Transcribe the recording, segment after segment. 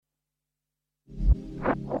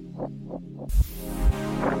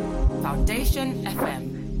Foundation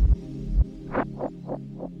FM.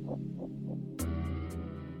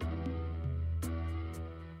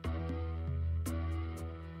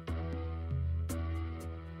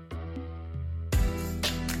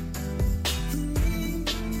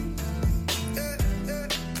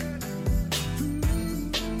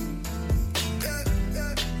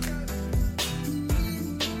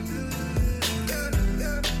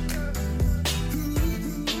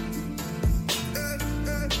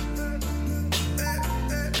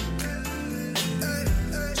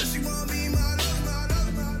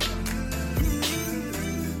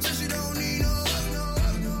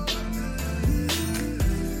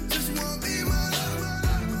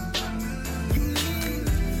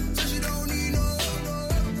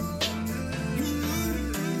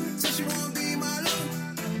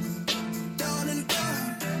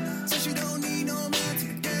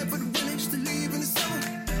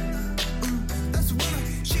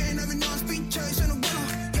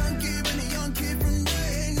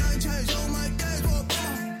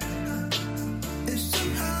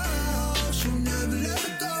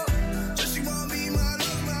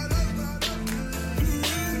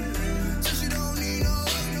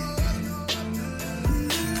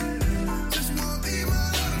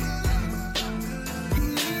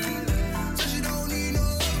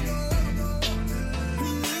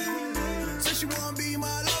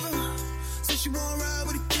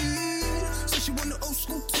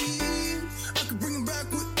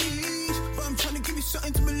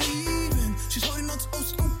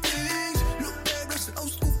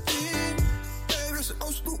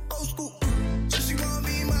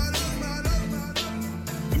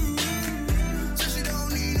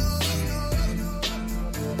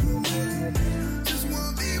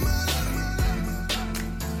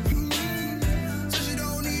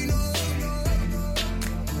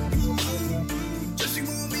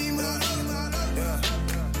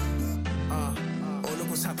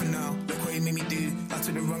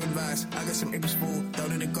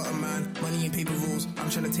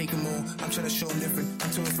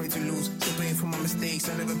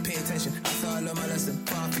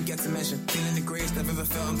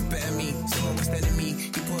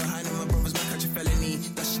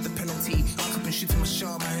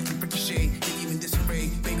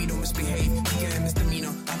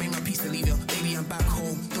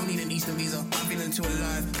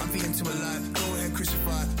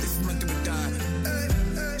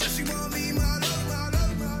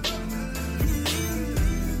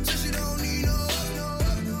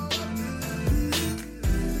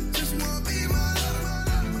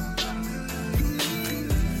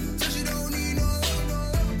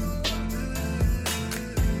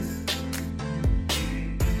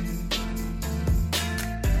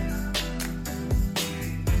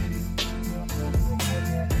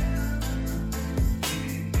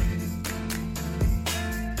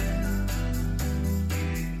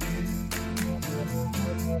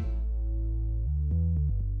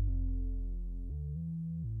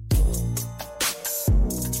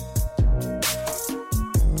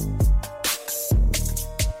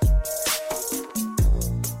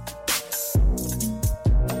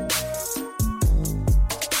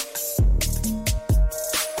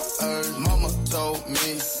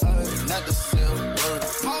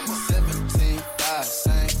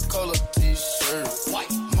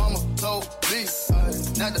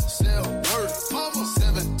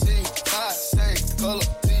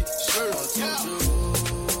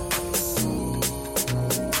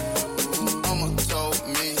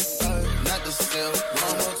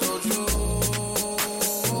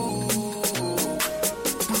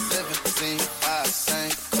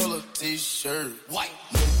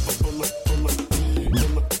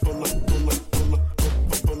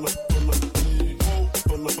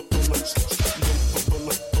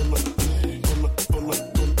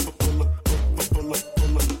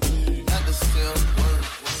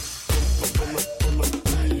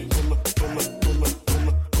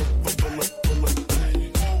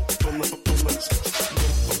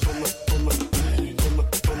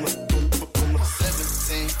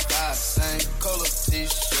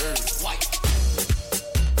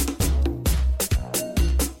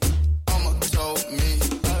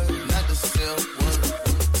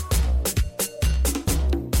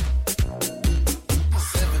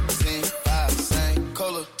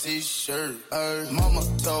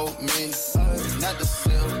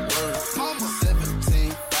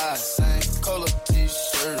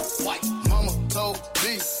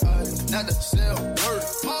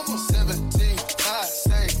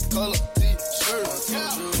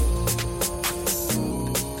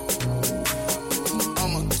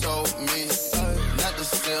 Mama told me not to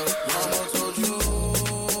sell. Mama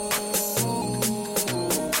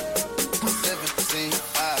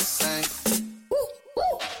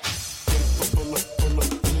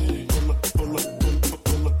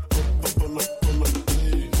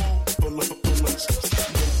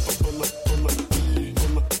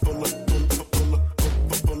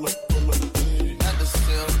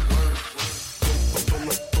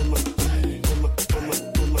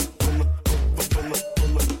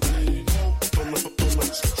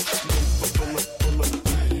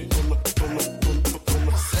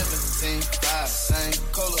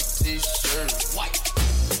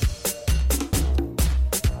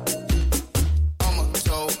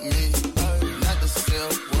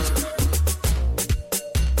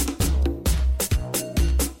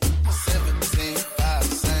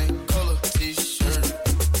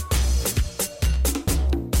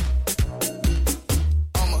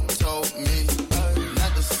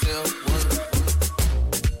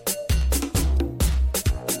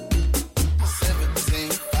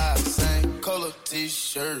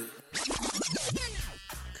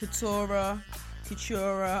Coutura.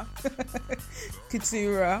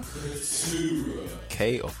 Coutura.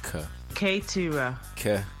 K or K? Coutura.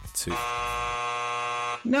 K2.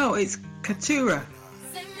 No, it's Coutura.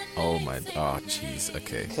 Oh my, oh jeez,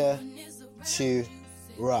 okay.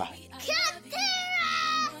 Coutura.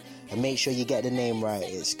 And make sure you get the name right.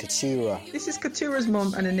 It's Coutura. This is Coutura's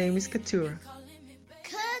mum, and her name is Coutura.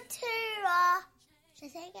 Coutura. Should I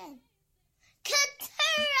say it again? Coutura.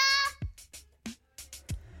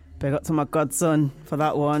 Big up to my godson for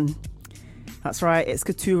that one. That's right, it's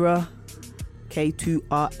Coutura.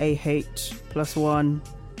 K2RAH +1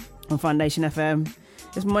 on Foundation FM.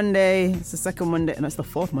 It's Monday. It's the second Monday, and it's the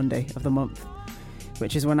fourth Monday of the month,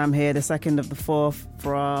 which is when I'm here, the second of the fourth,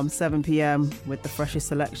 from 7 p.m. with the freshest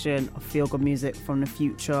selection of feel-good music from the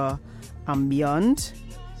future and beyond.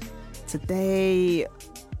 Today's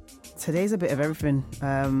a bit of everything.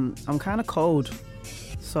 I'm kind of cold,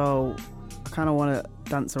 so I kind of want to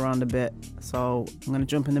dance around a bit. So I'm going to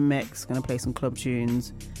jump in the mix, going to play some club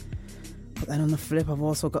tunes. But then on the flip, I've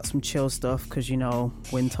also got some chill stuff because, you know,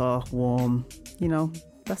 winter, warm, you know,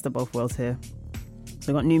 best of both worlds here.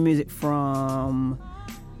 So I got new music from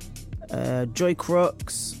Joy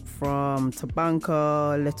Crooks, from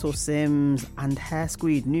Tabanka, Little Sims, and Hair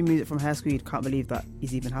Squeed. New music from Hair Squeed. Can't believe that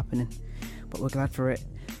is even happening, but we're glad for it.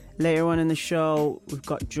 Later on in the show, we've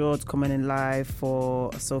got George coming in live for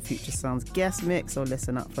a Soul Future Sounds guest mix, so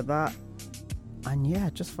listen up for that. And yeah,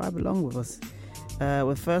 just vibe along with us.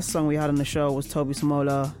 The first song we had on the show was Toby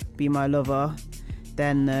Samola, Be My Lover.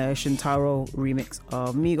 Then the Shintaro remix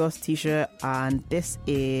of Migos T-shirt, and this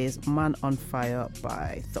is Man on Fire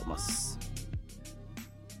by Thomas.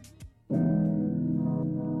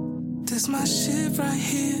 This my shit right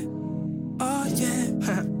here. Oh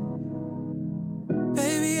yeah.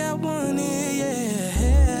 Baby, I want it,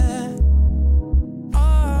 yeah.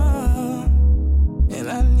 Oh, and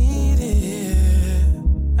I need it.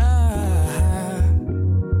 Oh.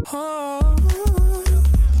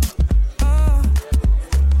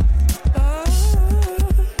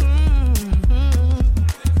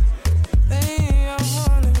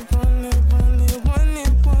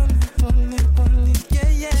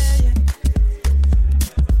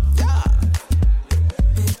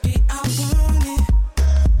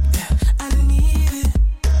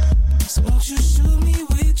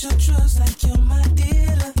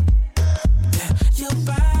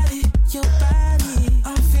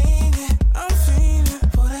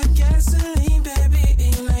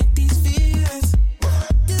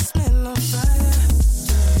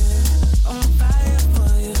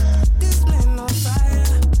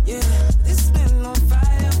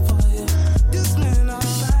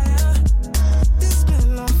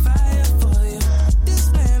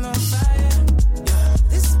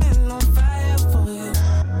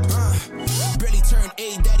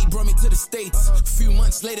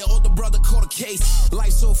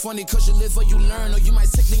 Funny cause you live or you learn, or you might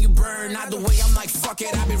sick then you burn. Either way, I'm like, fuck it,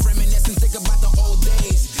 I've been reminiscing, think about the old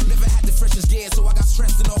days. Never had the freshest gear, so I got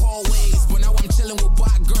stressed in the hallways. But now I'm chilling with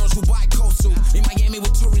white girls who buy Kosu. In Miami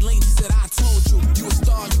with Tory Lanez, he said, I told you. You a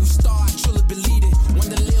star, I truly believe it. When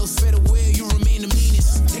the lils fade away, you remain the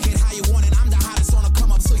meanest. Take it how you want it, I'm the hottest on the come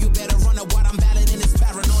up, so you better run up what I'm battling this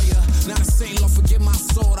paranoia. Not a saint, Lord, forgive my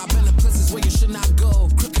soul. I've been to places where you should not go.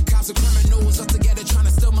 Crooked cops and criminals up together trying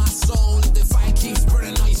to steal my soul. If the fight keeps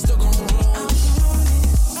burning, you still gon' roll.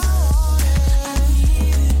 I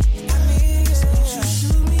need it. So won't you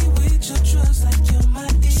shoot me with your trust like you're my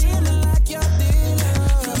dealer, like your dealer.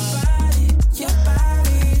 Your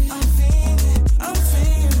body, I'm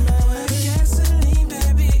feeling, boy. Gasoline,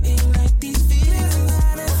 baby, ignite these feelings.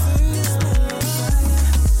 This man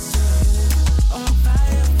on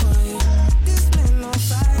fire for you. This man on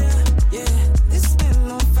fire, yeah. This man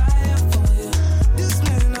on fire for you. This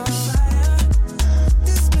man on fire.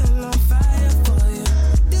 This man on fire for you.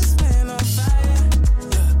 This man on fire.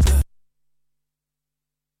 Yeah.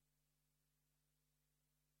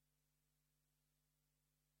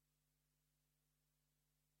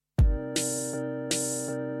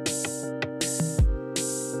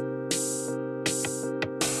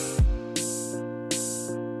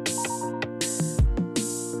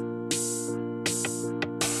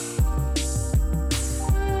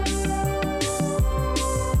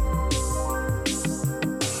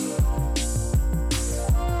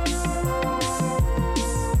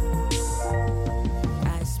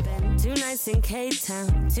 I spent 2 nights in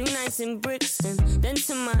K-Town, 2 nights in Brixton, then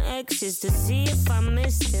to my exes to see if I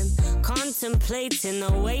missed him. Contemplating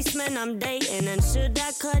the waste man I'm dating, and should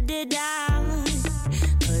I cut it out?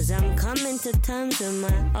 'Cause 'cause I'm coming to terms with my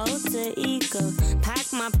alter ego.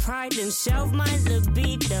 Pack my pride and shelve my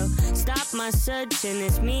libido. Stop my searching,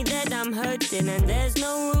 it's me that I'm hurting, and there's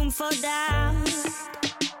no room for doubt.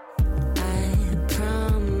 I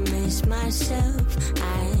promised myself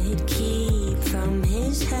I'd keep from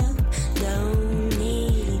his help. Don't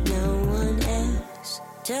need no one else,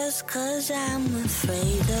 just 'cause I'm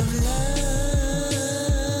afraid of loving.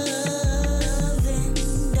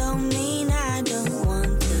 Don't mean I don't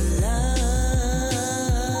want to love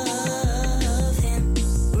him.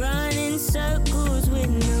 Running circles with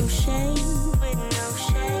no shame, with no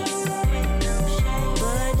shame, with no shame.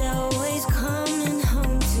 But always coming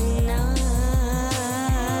home to nothing.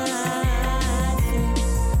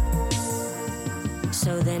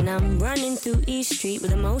 So then I'm running through East Street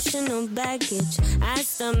with emotional baggage.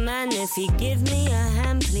 Ask the man if he give me a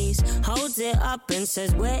hand, please. Holds it up and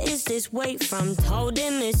says, where is this weight from? Told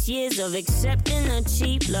him it's years of accepting a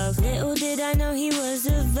cheap love. Little did I know he was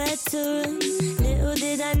a veteran. Little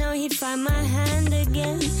did I know he'd find my hand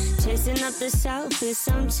again. Chasing up the south with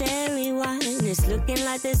some cherry wine. It's looking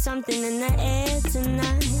like there's something in the air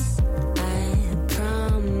tonight. I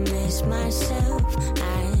promised myself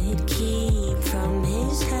I'd keep from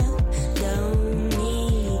his help. Don't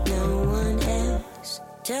need no one else,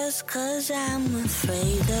 just 'cause I'm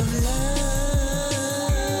afraid of loving.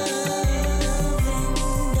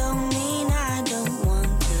 Don't mean I don't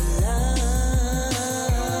want to love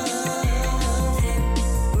him.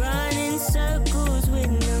 Running circles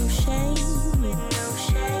with no shame, with no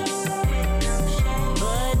shame, with no shame.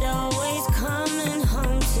 But always coming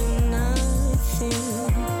home to nothing,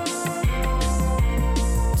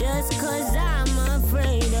 just 'cause I'm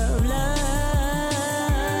afraid of loving.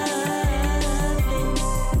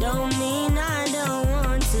 Don't mean I don't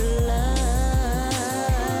want to love.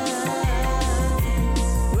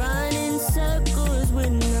 Running circles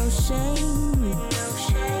with no shame, with no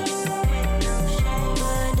shame, with no shame.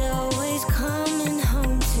 But always coming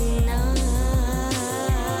home to nothing.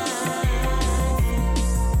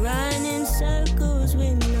 Running circles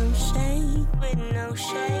with no shame, with no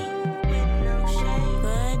shame, with no shame.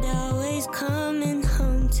 But always coming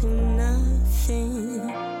home to nothing.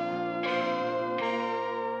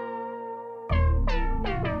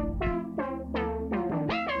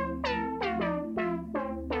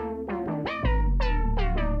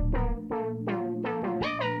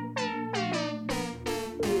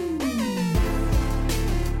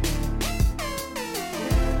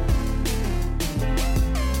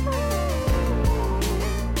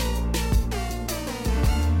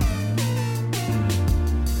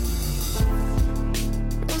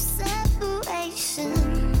 No separation,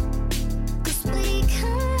 'cause we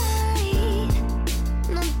collide.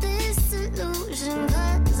 No disillusion,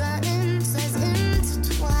 'cause our insides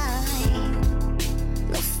intertwine.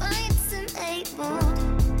 No fights enabled,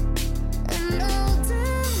 and no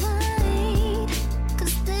divide.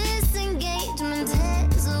 'Cause this engagement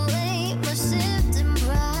takes away my shifting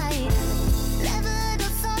pride. Never had I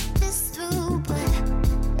thought this through, but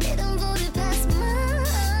it unfolded past my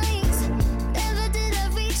eyes. Never did I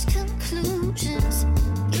reach conclusions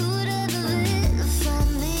you would ever vilify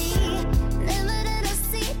me. Never did I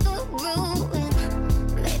see the ruin.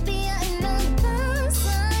 Maybe I know the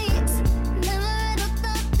signs. Never had I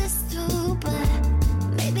thought this through, but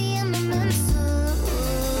maybe I'm meant to.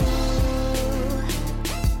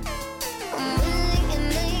 I'm willing and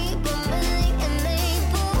able, willing and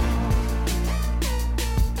able.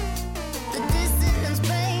 The dissonance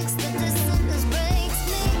breaks me.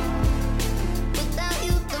 Without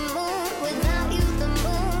you, the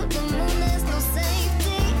moon, the moon has no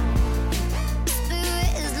safety.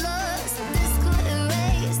 Spirit is lost, the discord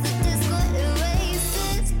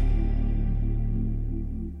erases.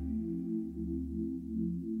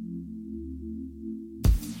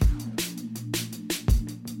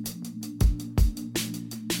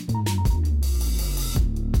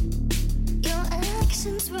 Your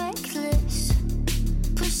actions reckless,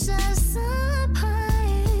 push us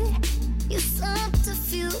apart. You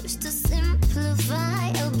subterfuge to simplify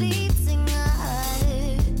a beating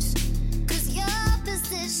heart. 'Cause your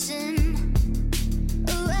position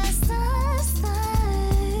arrests us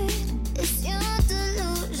third. It's your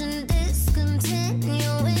delusion,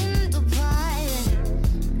 discontinuing to part.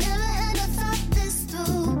 Never had I thought this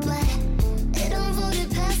through, but it unfolded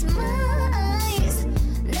past my eyes.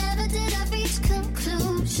 Never did I reach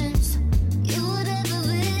conclusions you would ever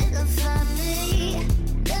vilify.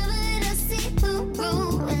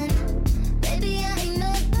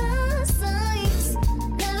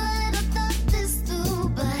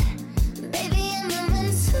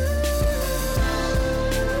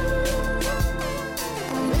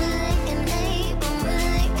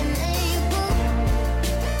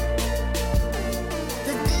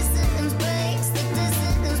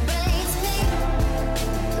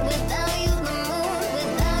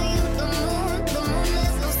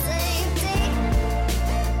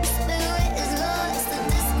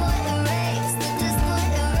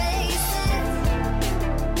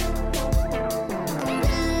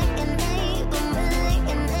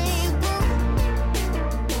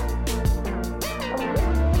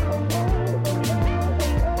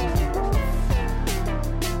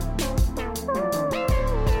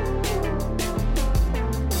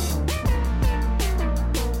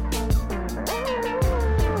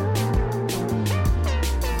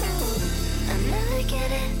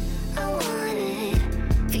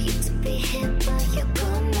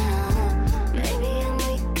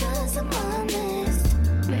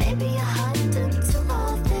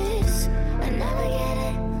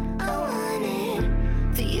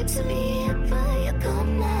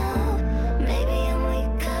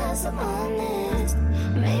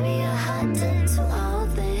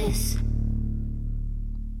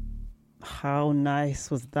 How nice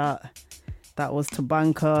was that? That was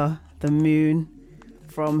Tabanka The Moon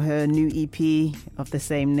from her new EP of the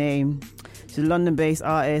same name. She's a London-based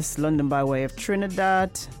artist, London by way of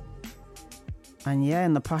Trinidad. And yeah,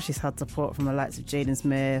 in the past she's had support from the likes of Jaden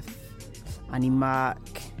Smith, Annie Mac,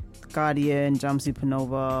 Guardian, Jam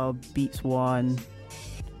Supernova, Beats One.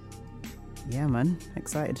 Yeah, man,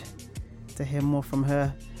 excited to hear more from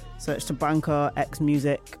her. Search Tabanka X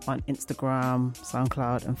Music on Instagram,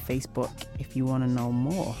 SoundCloud, and Facebook if you want to know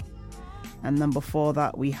more. And then before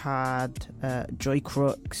that, we had Joy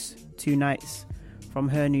Crooks, Two Nights, from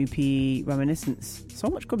her new EP, Reminiscence. So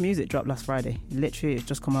much good music dropped last Friday. Literally, it's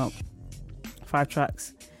just come out. 5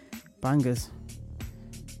 tracks, bangers.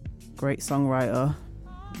 Great songwriter,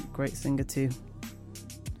 great singer too.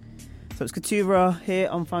 So it's Katura here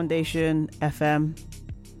on Foundation FM.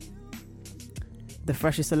 The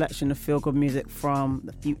freshest selection of feel-good music from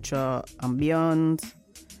the future and beyond.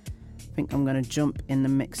 I think I'm going to jump in the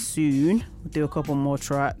mix soon. We'll do a couple more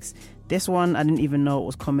tracks. This one, I didn't even know it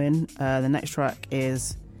was coming. The next track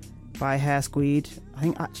is by Hair Squeed. I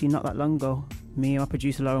think actually not that long ago, me and my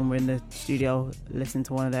producer Lauren were in the studio listening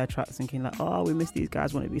to one of their tracks thinking like, oh, we miss these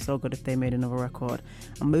guys. Wouldn't it be so good if they made another record?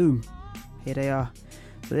 And boom, here they are.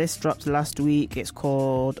 So this dropped last week. It's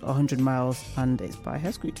called 100 Miles and it's by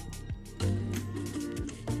Hair Squeed.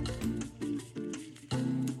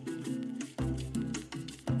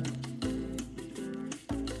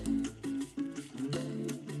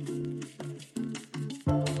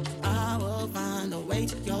 I will find a way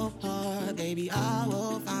to your heart, baby. I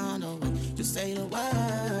will find a way to say the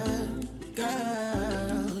word,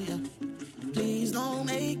 girl. Yeah. Please don't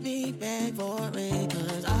make me beg for it,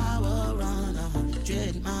 'cause I will run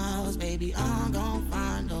 100 miles, baby. I'm gonna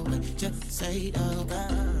find a way to say the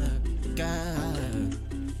word, girl,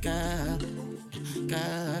 girl,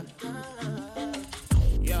 girl.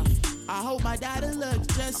 Yeah. I hope my daddy looks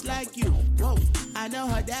just like you. Whoa, I know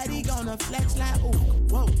her daddy gonna flex like ooh.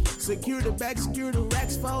 Whoa, secure the back, secure the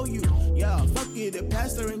racks for you. Yeah, fuck it, the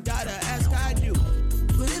pastor and gotta ask I do.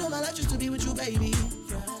 Put it on my life just to be with you, baby.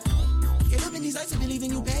 Get up in these nights to believe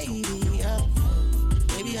in you, baby. Yeah.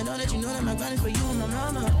 Baby, I know that you know that my grind is for you and my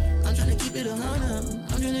mama. I'm trying to keep it 100.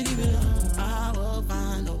 I'm trying to keep it 100. I will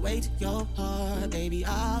find a way to your heart, baby.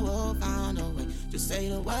 I will find a way to say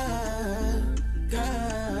the word,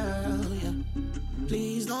 girl, yeah.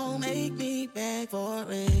 Please don't make me beg for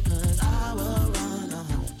it, 'cause I will run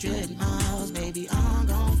 100 miles, baby. I'm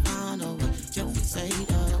gonna find a way just to say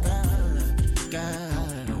the word,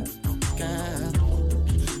 girl, girl,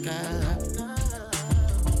 girl.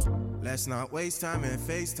 Let's not waste time and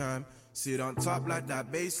FaceTime. Sit on top like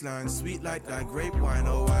that baseline, sweet like that grape wine.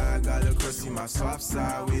 Oh, I got a crusty my soft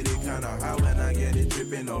side with it kinda high when I get it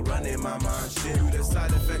dripping or running my mind. Shit, do the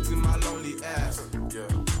side effects in my lonely ass.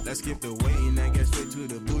 Yeah. Let's skip the waiting and get straight to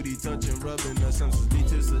the booty touching, rubbing her some sweet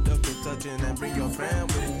to seductive touching, and bring your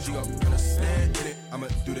friend with it. She gon' understand in it. I'ma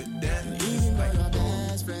do the dance. Even though your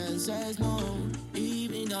best friend says no,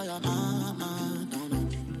 even though your mama don't know,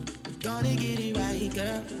 gonna get it right,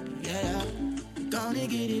 girl. Yeah. Gonna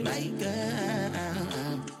get it right,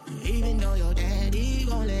 girl. Even though your daddy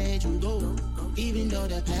gon' let you go, even though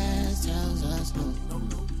the past tells us no,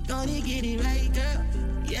 gonna get it right, girl.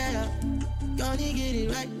 Yeah, gonna get it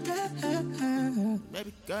right, girl.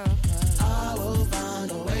 Baby girl, I will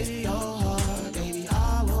find a way to your heart, baby.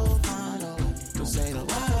 I will find a way to say the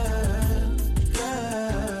word,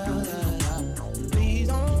 girl. Please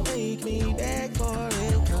don't make me beg for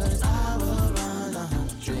it, 'cause I will run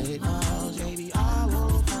 100 miles, baby.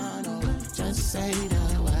 Just say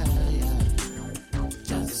the word, yeah.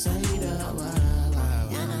 Just say the word,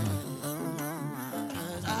 yeah.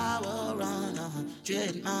 'Cause I will run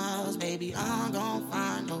 100 miles, baby. I'm gon'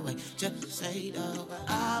 find a way. Just say the word.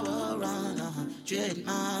 I will run 100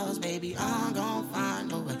 miles, baby. I'm gon'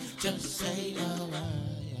 find a way. Just say the word,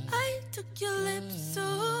 yeah. I took your lips so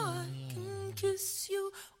I can kiss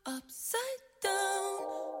you upside down,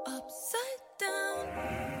 upside down.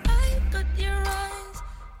 I got your eyes,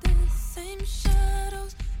 the same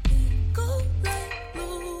shadows, they go like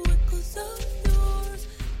blue echoes of yours.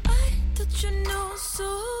 I touch your nose so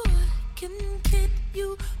I can kid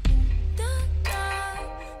you. Ooh, da da,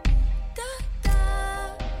 ooh, da da.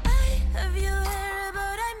 I have your hair,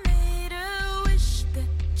 but I made a wish. The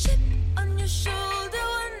chip on your shoulder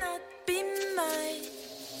will not be mine.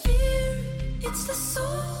 Fear, it's the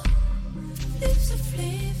soul, leaves a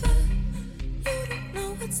flavor. You don't know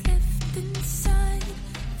what's left inside.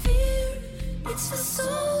 Fear, it's the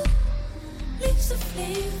soul, leaves a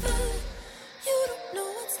flavor. You don't know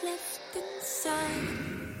what's left inside.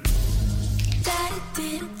 Daddy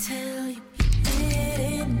didn't tell you, you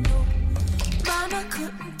didn't know.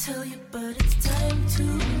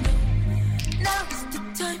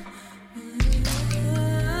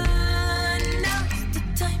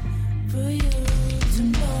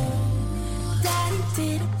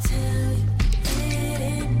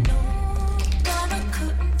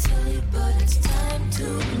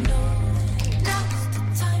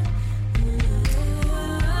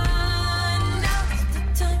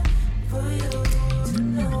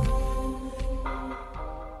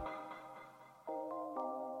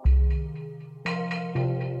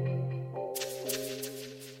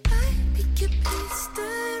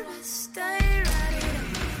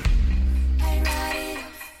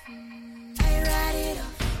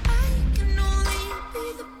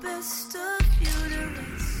 cost of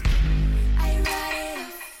uterus.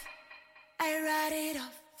 I ride it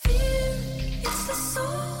off. Fear, it's the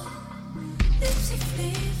soul, lipstick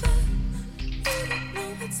flavor. You don't know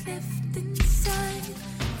what's left inside.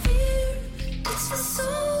 Fear, it's the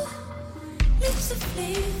soul, lipstick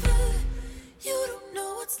flavor. You don't know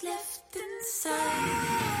what's left inside.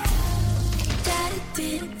 Daddy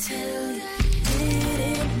didn't tell you,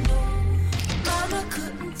 didn't know. Mama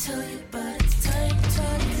couldn't tell you, but it's time.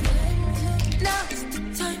 Now is the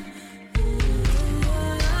time.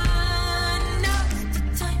 Now is the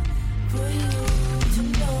time for you to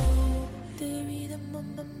know. The rhythm of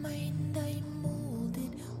my mind, I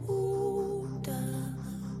molded. Ooh da,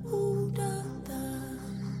 da.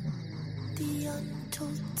 The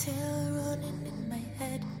untold tale running in my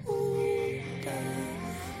head. Ooh da,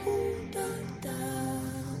 da.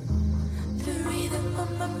 The rhythm of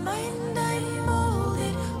my mind, I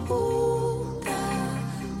molded. Ooh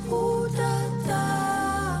da, da.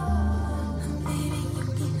 I'm leaving you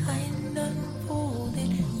behind,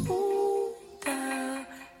 unfolded. Ooh da,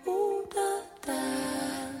 da.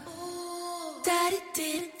 Daddy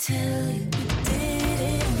didn't tell you,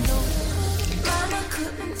 didn't know. Mama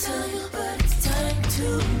couldn't tell you, but it's time to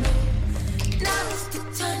know. Now is the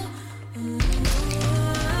time.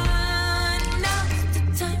 Now is the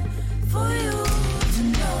time for you to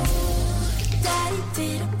know. Daddy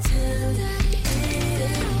didn't tell you,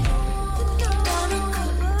 didn't know. Mama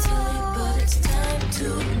couldn't tell you, but it's time to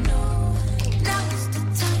know. Now is the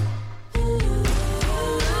time.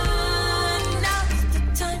 Now is the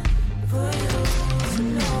time for you to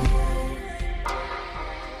know.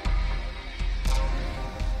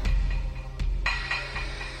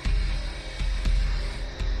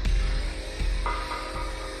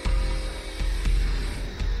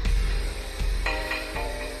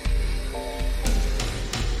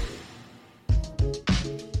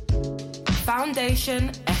 Foundation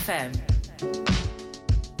FM.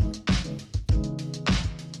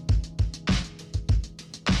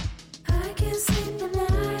 I can't sleep at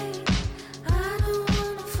night. I don't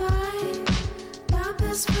wanna fight. My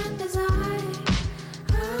best friend is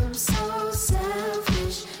I'm so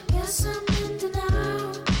selfish. Yes, I'm in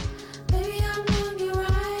denial. Maybe I'm wrong, you're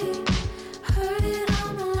right. Heard it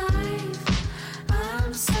all my life.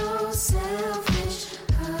 I'm so selfish.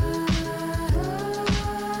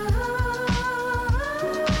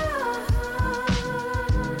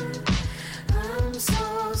 I'm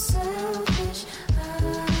so selfish.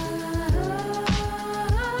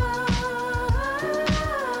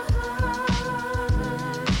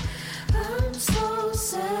 I'm so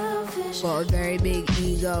selfish. Got a very big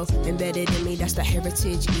ego embedded in me, that's the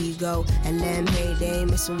heritage ego. And them, hey, they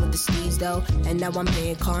ain't messing with the sleeves though. And now I'm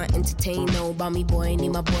here, can't entertain no bummy boy.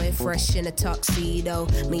 Need my boy fresh in a tuxedo.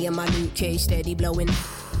 Me and my Luke Cage steady blowing.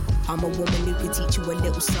 I'm a woman who can teach you a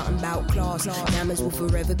little something about class. Diamonds will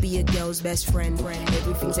forever be a girl's best friend.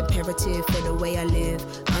 Everything's imperative for the way I live.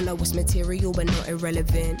 I know it's material but not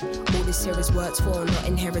irrelevant. All this here is worked for, not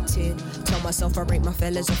inherited. Tell myself I rate my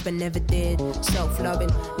fellas off but never did.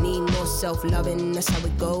 Self-loving, need more self-loving. That's how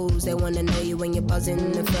it goes. They wanna know you when you're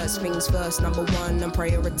buzzing. The first things first, number one, I'm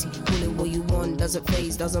priority. Call it what you want, doesn't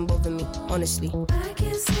faze, doesn't bother me, honestly. I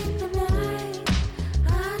can't sleep at night.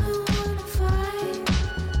 I don't wanna fight.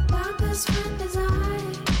 My best friend is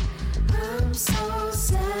I'm so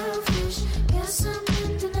selfish. Yes, I'm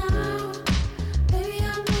in denial. Maybe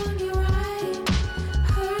I'm wrong, you're right.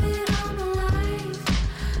 Heard it all my life.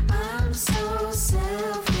 I'm so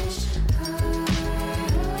selfish.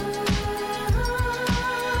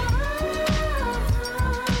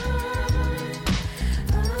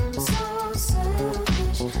 I'm so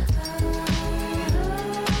selfish.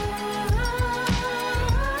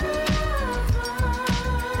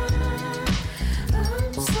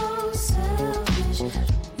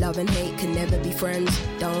 Love and hate can never be friends.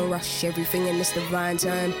 Don't rush everything in this divine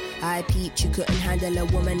time. I peeped, you couldn't handle a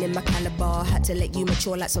woman in my caliber. Had to let you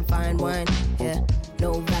mature like some fine wine. Yeah,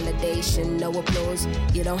 no validation, no applause.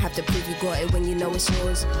 You don't have to prove you got it when you know it's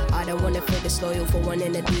yours. I don't wanna feel disloyal for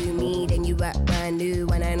wanting to do me. Then you act brand new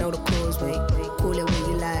when I know the cause. Wait, call it what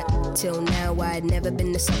you like. Till now I'd never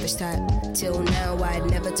been the selfish type. Till now I'd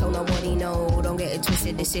never told nobody no. Don't get it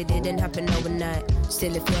twisted, this shit didn't happen overnight.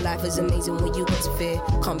 Still if your life is amazing when you got to fear.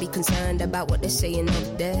 Can't be concerned about what they're saying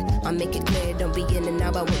up there. I make it clear, don't be in and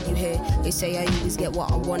out about what you hear. They say I always get what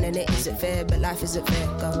I want and it isn't fair, but life isn't fair,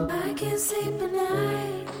 go. I can't sleep at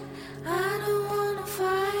night. I don't wanna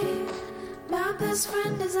fight. My best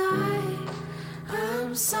friend is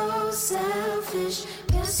I'm so selfish.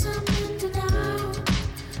 Yes, I'm in denial.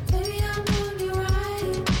 Maybe I'm wrong, you're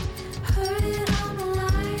right. Heard it all my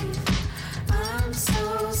life. I'm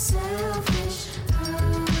so selfish.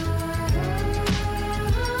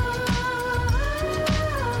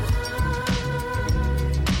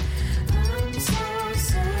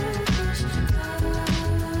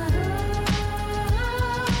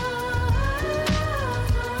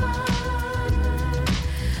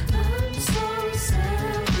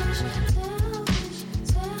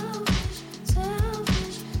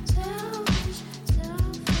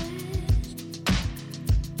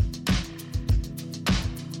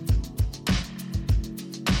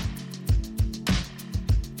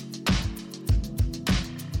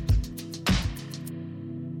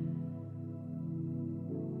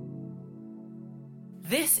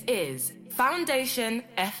 This is Foundation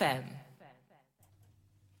FM.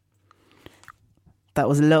 That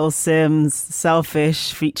was Little Sims,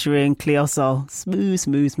 Selfish, featuring Cleo Sol. Smooth,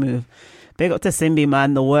 smooth, smooth. Big up to Simbi,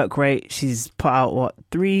 man. The work rate. She's put out,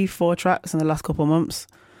 3-4 tracks in the last couple of months.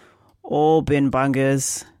 All been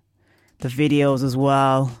bangers. The videos as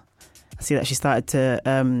well. I see that she started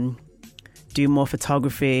to do more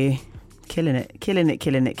photography. Killing it.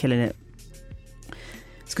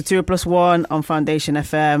 It's Katura Plus One on Foundation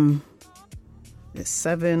FM. It's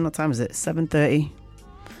 7, what time is it? 7:30.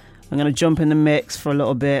 I'm gonna jump in the mix for a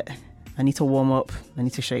little bit. I need to warm up. I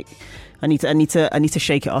need to shake. I need to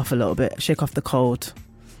shake it off a little bit. Shake off the cold.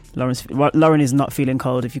 Lauren is not feeling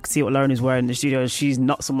cold. If you can see what Lauren is wearing in the studio, she's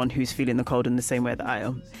not someone who's feeling the cold in the same way that I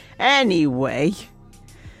am. Anyway,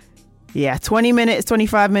 yeah, 20 minutes,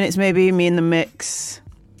 25 minutes maybe, me in the mix.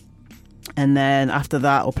 And then after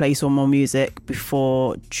that, I'll play some more music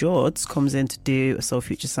before George comes in to do a Soul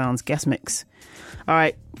Future Sounds guest mix. All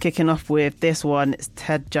right, kicking off with this one. It's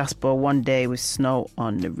Ted Jasper, One Day with Snow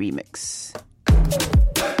on the remix.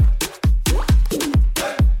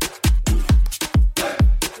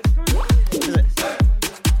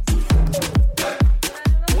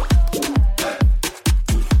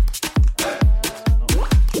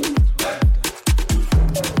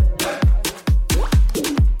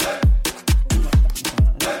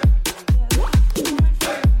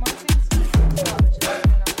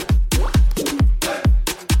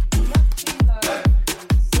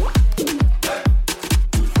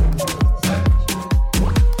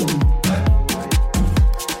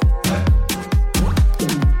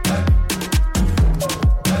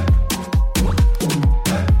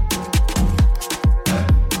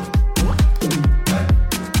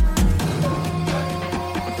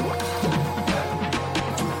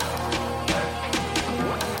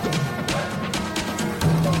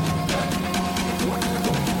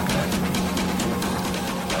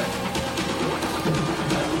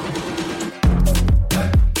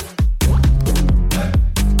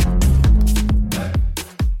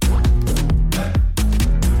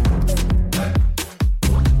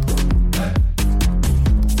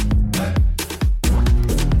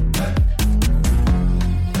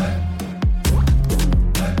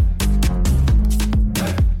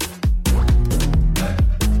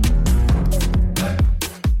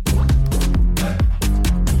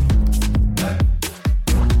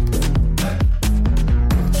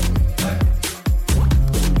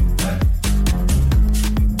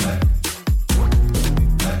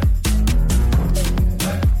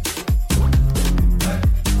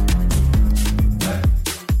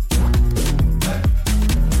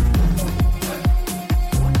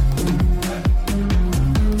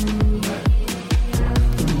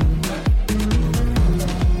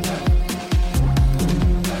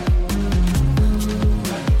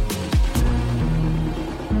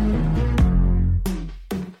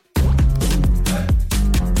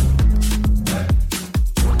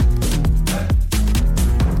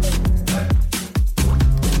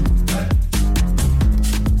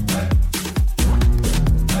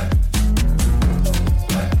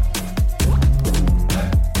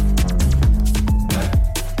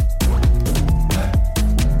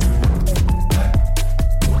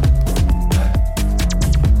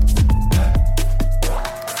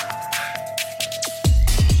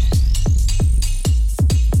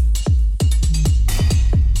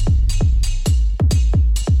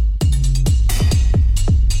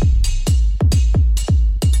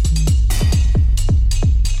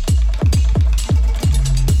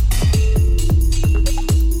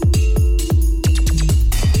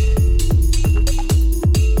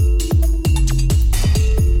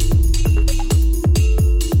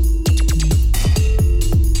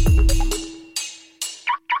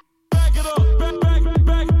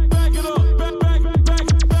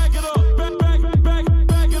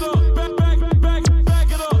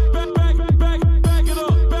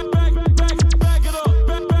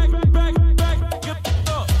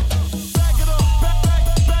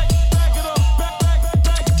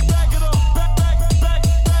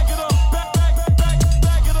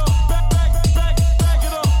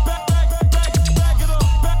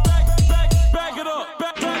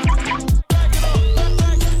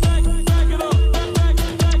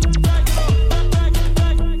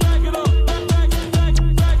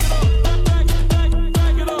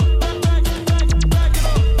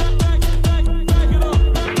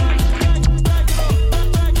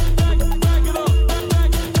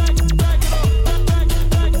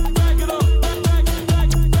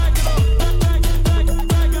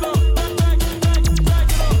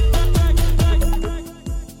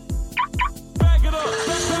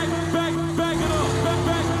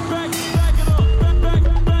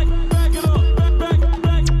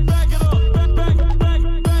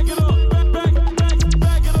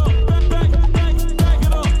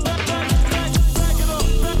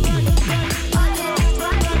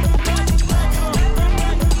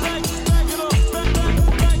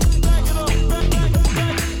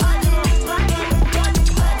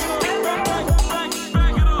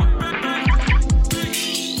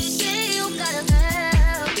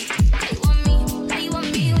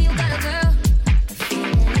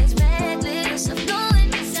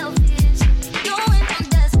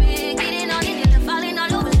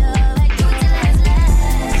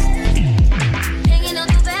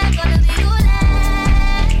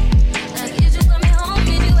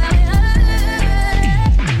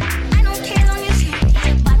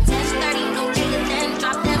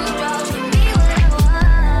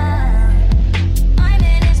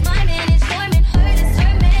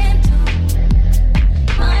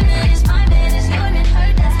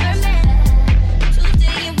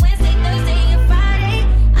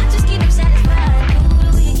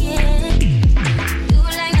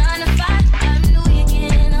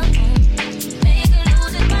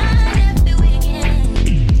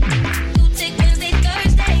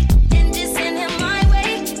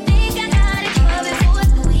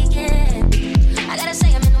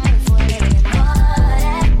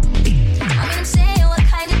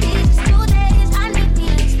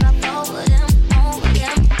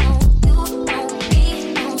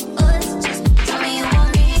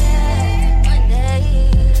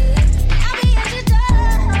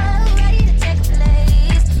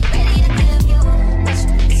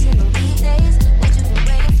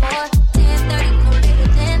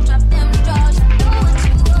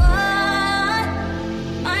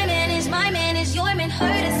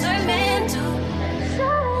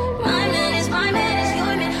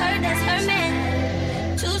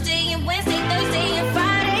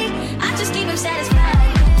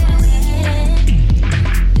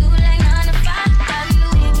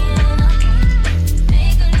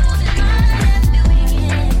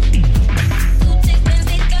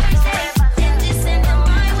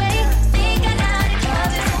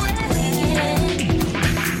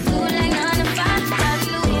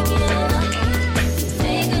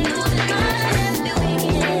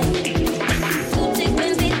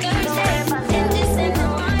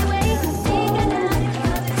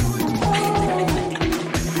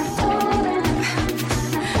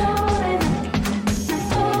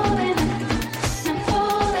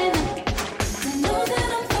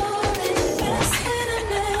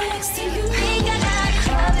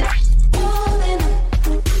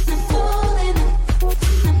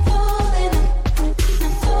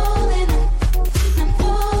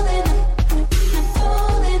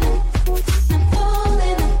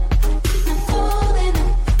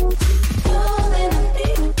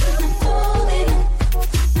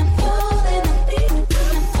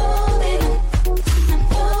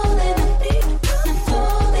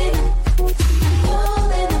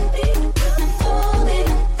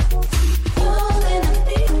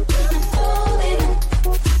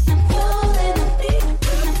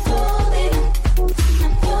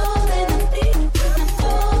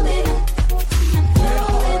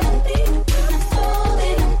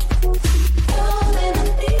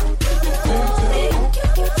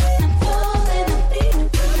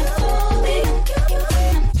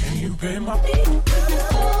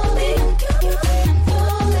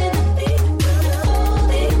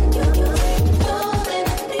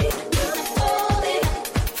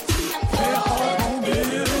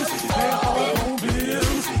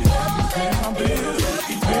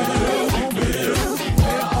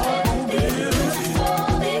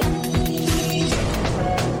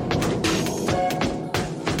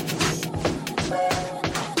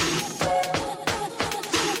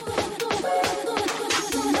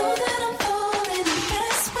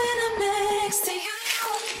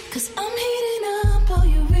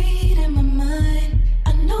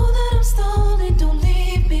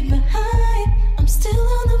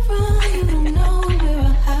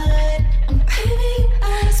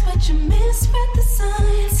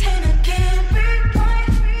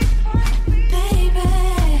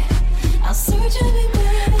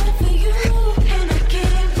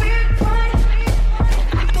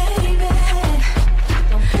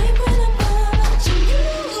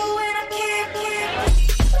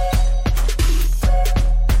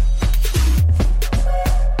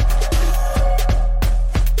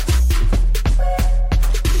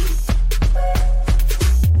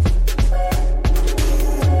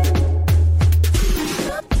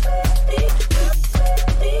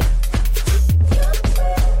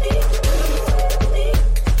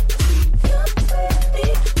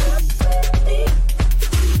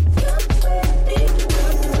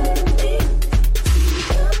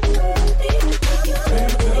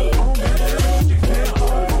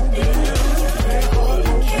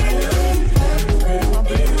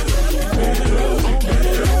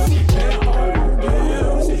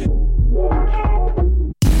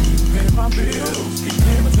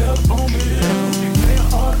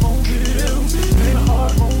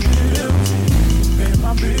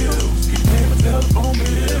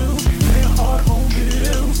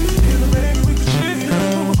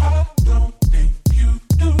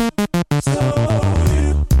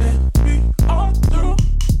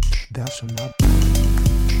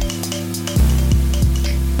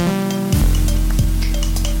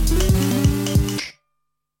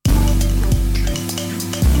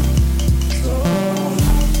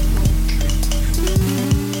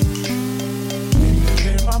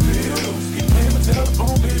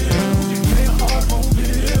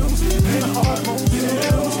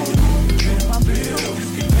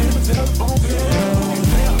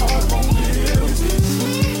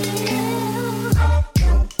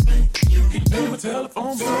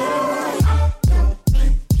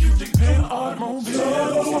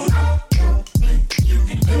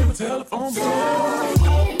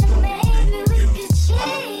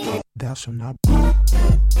 thou shalt not.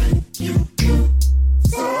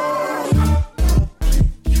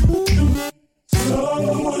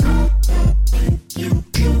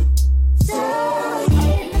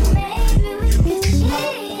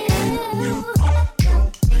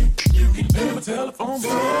 Telephone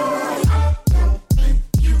bill.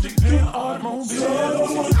 You can pay an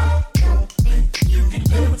automobile. You can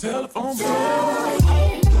pay a telephone bill.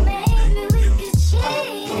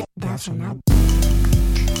 Thou shalt not.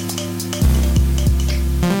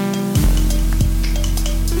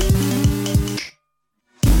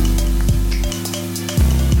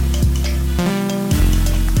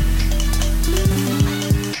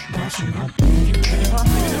 Thou shalt not. You pay my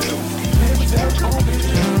bill. Pay my telephone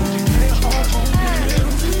bill.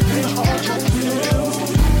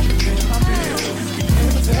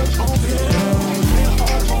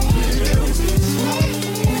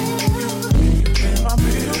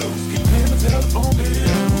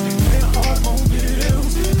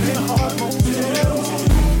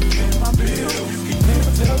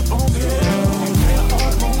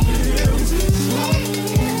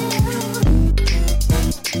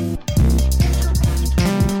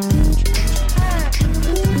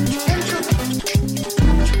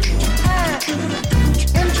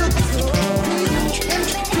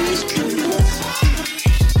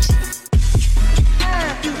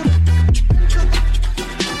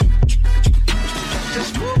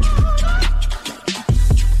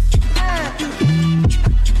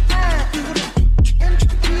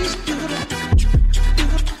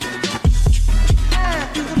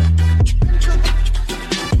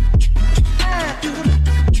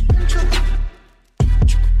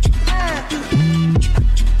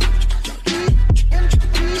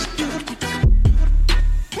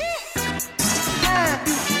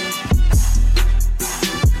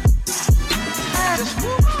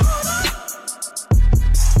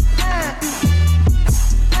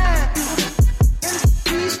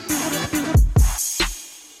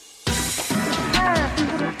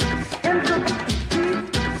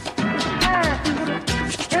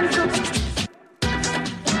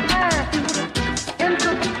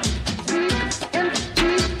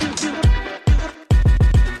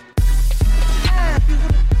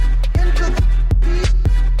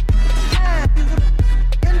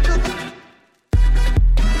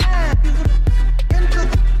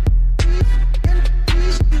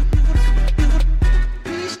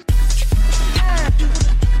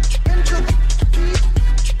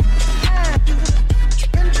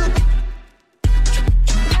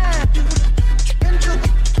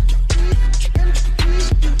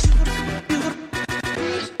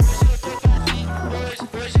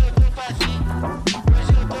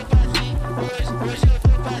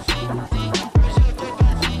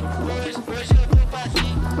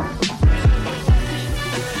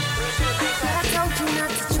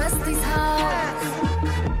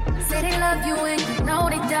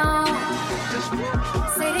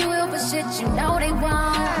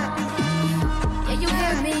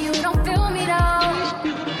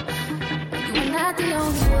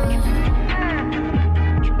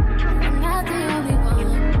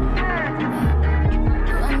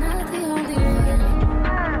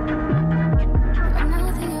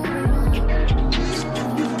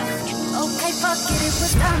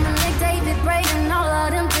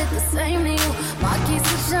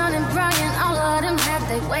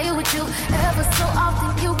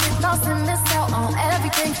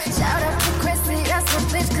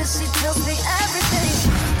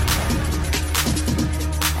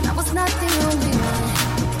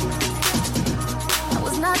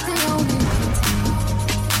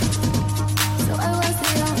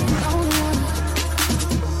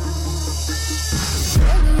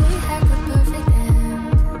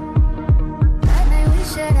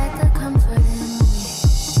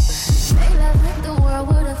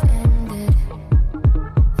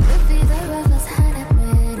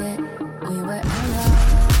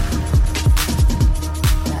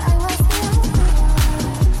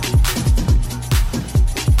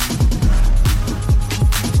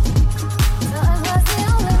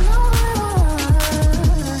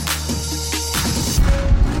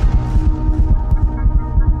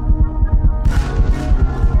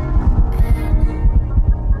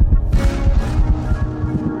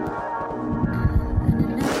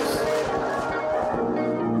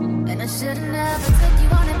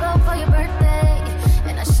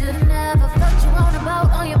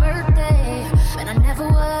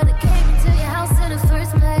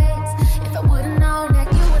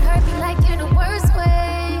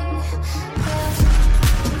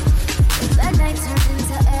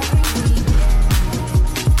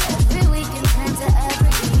 Every weekend turns to every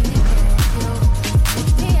weekend.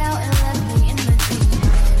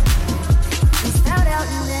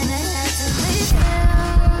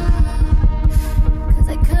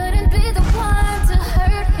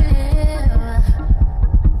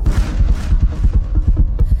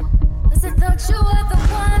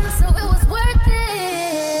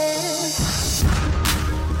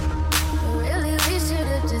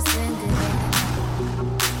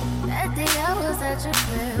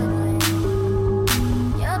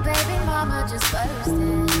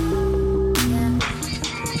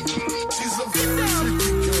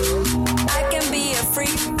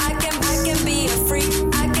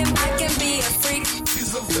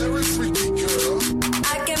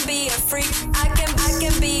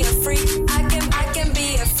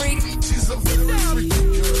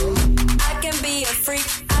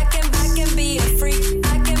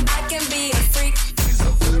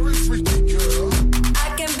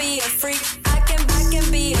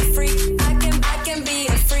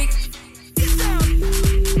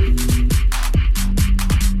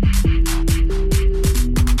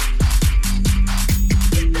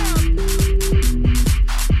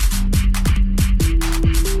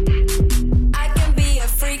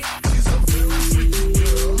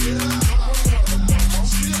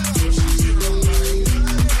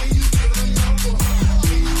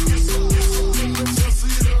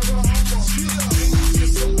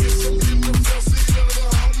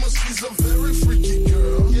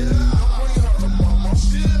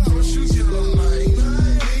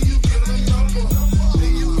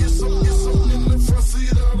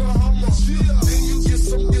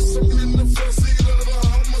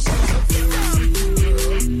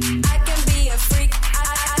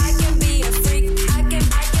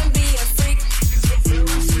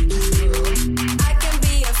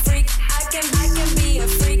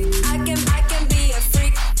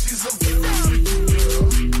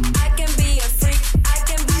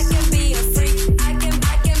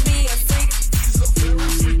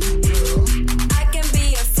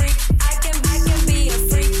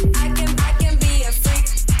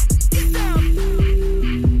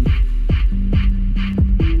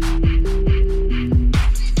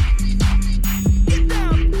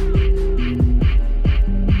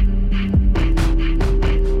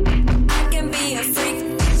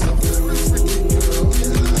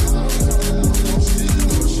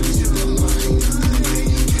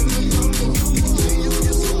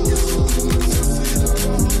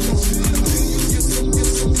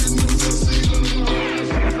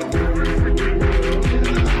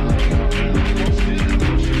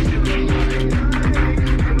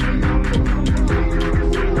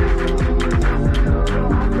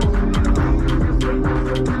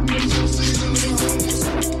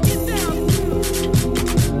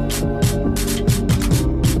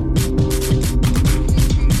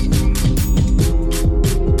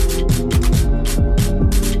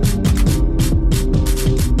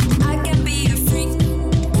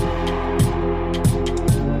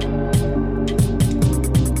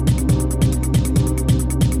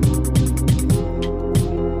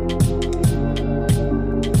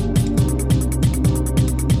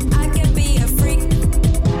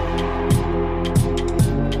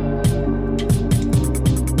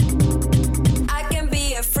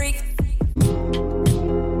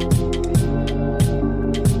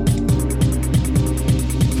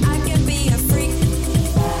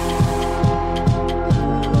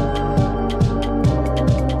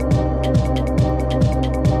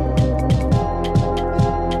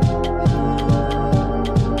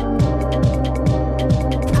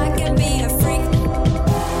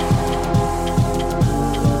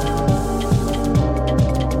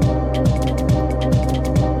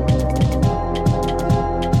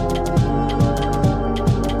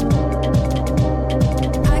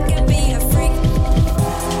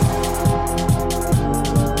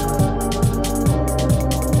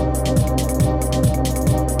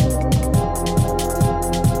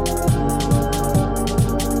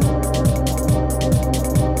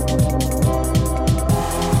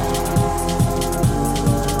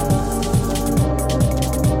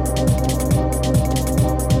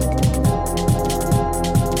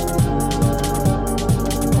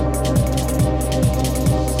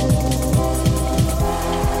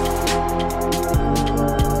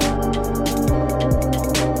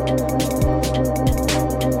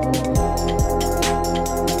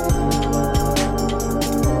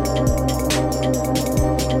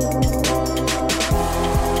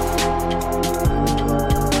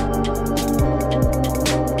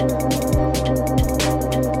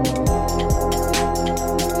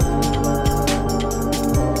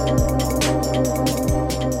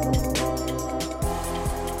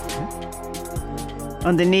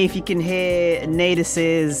 Underneath, you can hear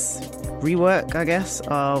Nadis's rework, I guess,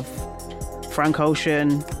 of Frank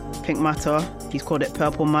Ocean, Pink Matter. He's called it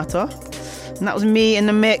Purple Matter. And that was me in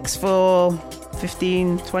the mix for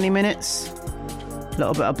 15, 20 minutes. A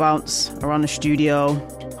little bit of bounce around the studio.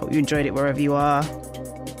 Hope you enjoyed it wherever you are.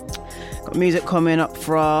 Got music coming up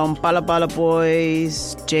from Bala Bala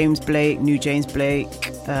Boys, James Blake, new James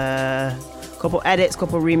Blake. Couple edits,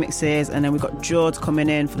 couple remixes, and then we've got George coming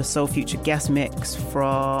in for the Soul Future guest mix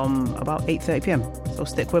from about 8:30 p.m. So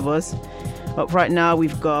stick with us. Up right now,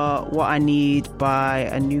 we've got What I Need by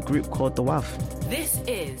a new group called The WAV. This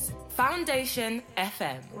is Foundation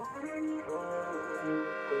FM.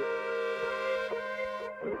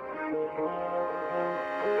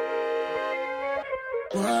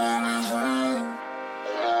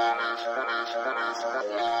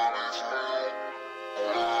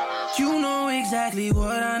 You know exactly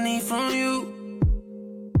what I need from you.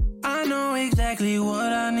 I know exactly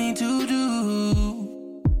what I need to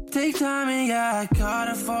do. Take time and yeah, I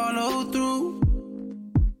gotta follow through.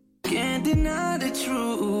 Can't deny the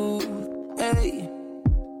truth. Hey,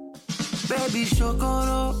 baby,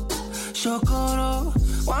 Shokoro, Shokoro,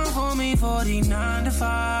 one for me 49 to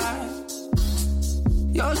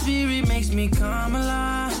 5. Your spirit makes me come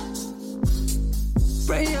alive.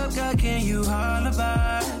 Pray up, God, can you holler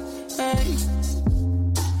back? Hey,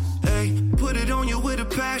 hey, put it on you with a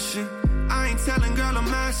passion. I ain't telling, girl, I'm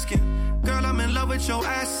asking. Girl, I'm in love with your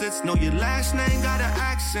assets. Know your last name got an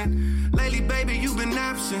accent. Lately, baby, you've been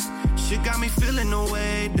absent. Shit got me feeling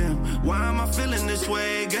away. Damn, why am I feeling this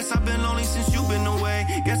way? Guess I've been lonely since you've been away.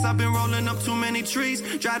 Guess I've been rolling up too many trees.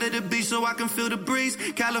 Drive to the beach so I can feel the breeze.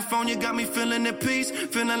 California got me feeling at peace.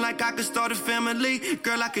 Feeling like I could start a family.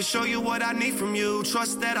 Girl, I can show you what I need from you.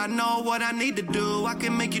 Trust that I know what I need to do. I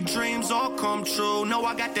can make your dreams all come true. Know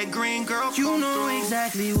I got that green girl. You know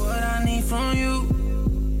exactly what I need from you.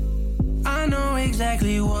 I know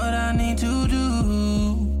exactly what I need to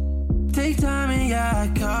do. Take time and yeah, I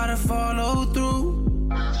gotta follow through.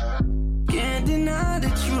 Can't deny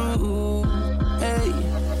the truth. Hey,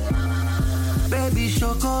 baby,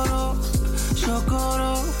 Shokoro,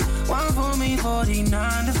 Shokoro, one for me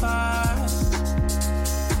 49 to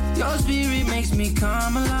 5. Your spirit makes me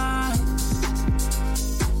come alive.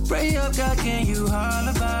 Pray up, God, can you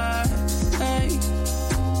holler back? Hey,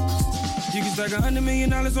 you can stack $100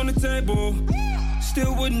 million on the table.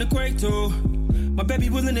 Still wouldn't equate to my baby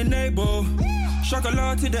willing to enable.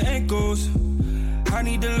 Chocolat to the ankles. I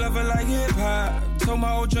need to love her like hip hop. Told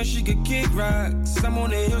my old dress she could kick rocks. I'm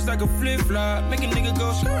on the hills like a flip flop. Make a nigga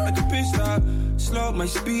go skirt like a pit stop. Slow up my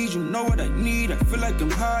speed, you know what I need. I feel like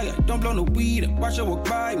I'm high, I don't blow no weed. I watch her walk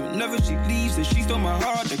by whenever she leaves. And she stole my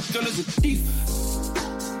heart, that girl is a thief.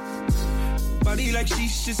 Body like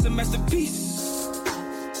she's just a masterpiece.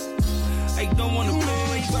 I don't wanna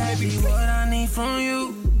play exactly what I need from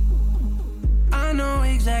you. I know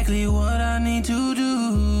exactly what I need to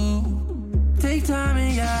do. Take time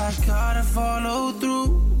and yeah, I gotta follow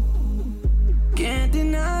through. Can't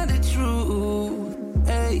deny the truth.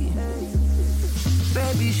 Hey,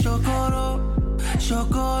 baby, Shokoro,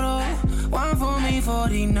 Shokoro, one for me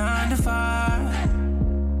 49 to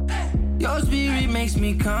 5. Your spirit makes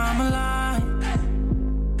me come alive.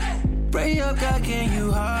 Pray up, God, can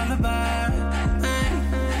you holler back?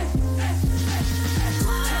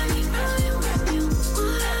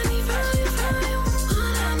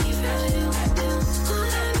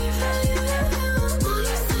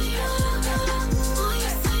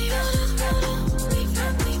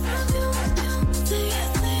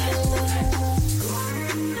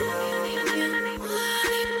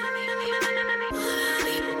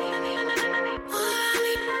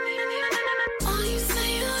 All you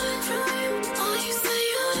say,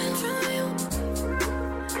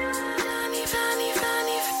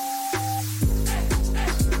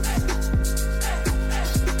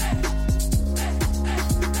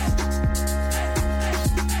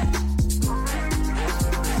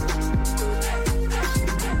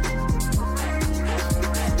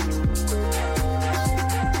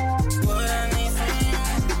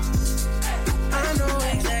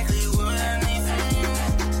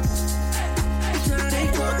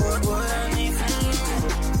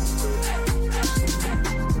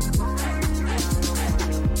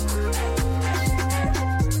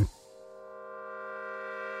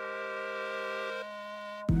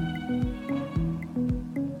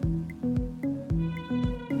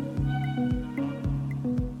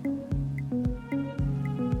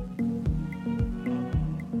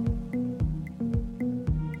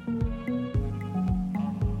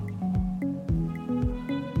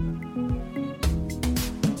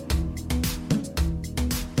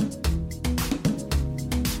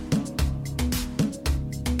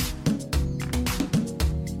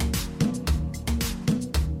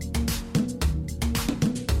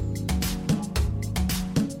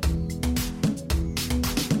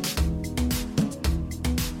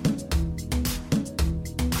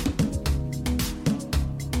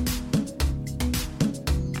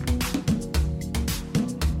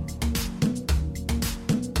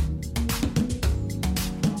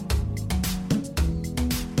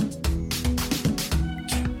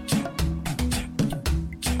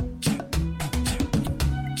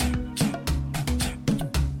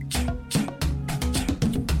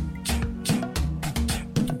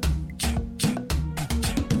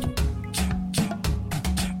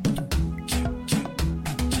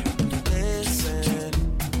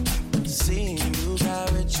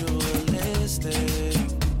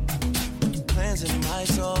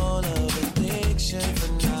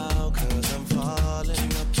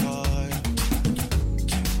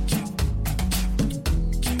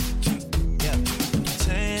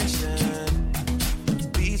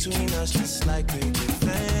 us just like picket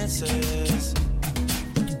fences.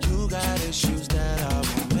 You got issues that I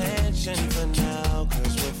won't mention for now,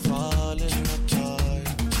 'cause we're falling apart.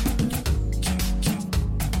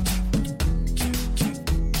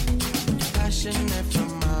 Passionate from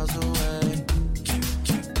miles away,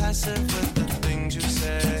 passive with the things you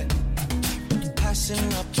say,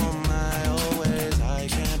 passing up on my always. I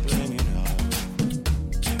can't blame you, no.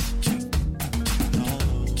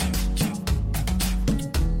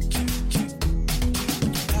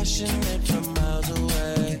 Passionate from miles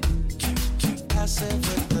away, passive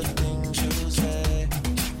with the things you say,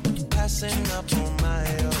 passing up on my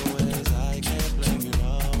always. I can't blame you,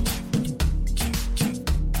 no.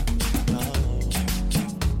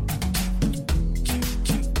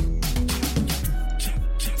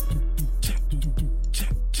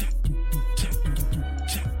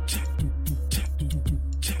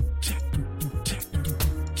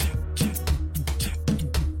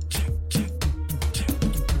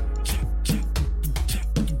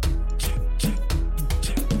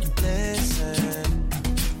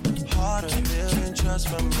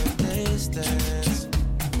 From a distance,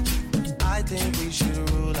 I think we should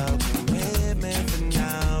rule out commitment for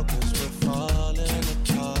now, 'cause we're falling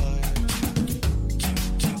apart.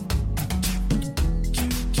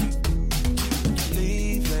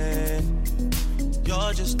 Leaving,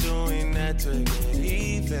 you're just doing that to get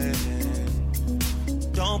even.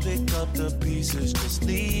 Don't pick up the pieces, just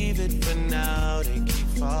leave it for now. They keep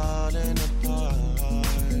falling apart.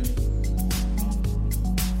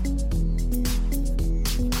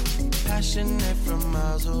 Passionate from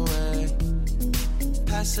miles away,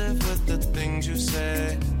 passive with the things you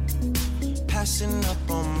say, passing up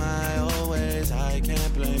on my always. I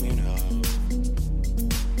can't blame you, no.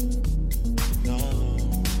 No.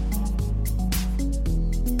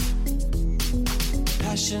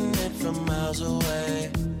 Passionate from miles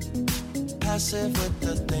away, passive with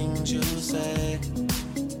the things you say,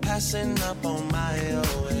 passing up on my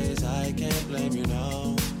always. I can't blame you,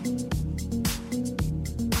 no.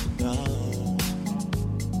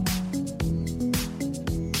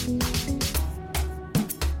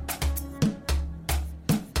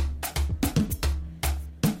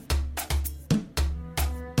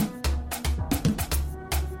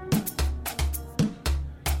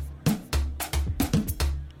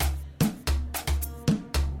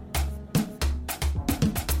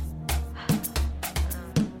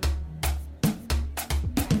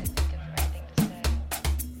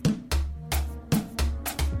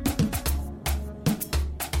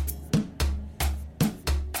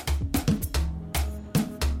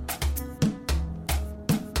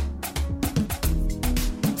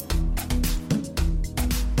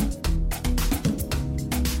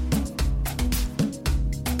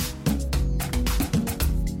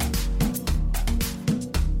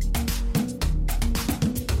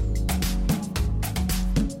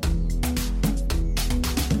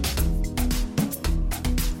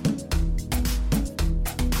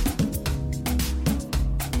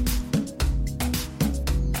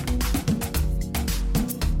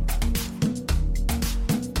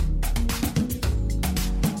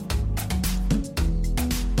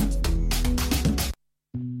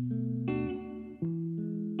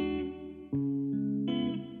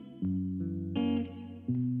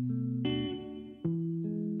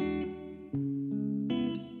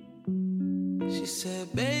 She said,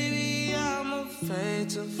 baby, I'm afraid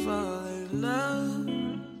to fall in love.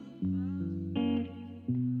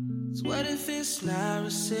 So what if it's not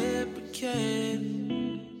reciprocated?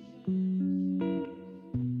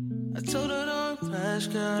 I told her don't rush,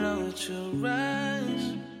 girl, don't you rush.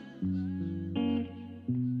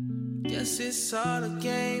 Guess it's all a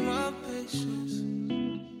game of patience.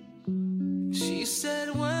 She said,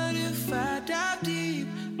 what if I dive deep?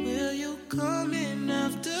 Will you come in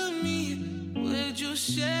after me? Would you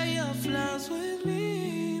share your flaws with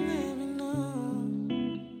me? Let me know.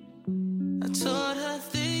 I told her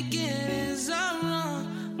thinking is I'm wrong.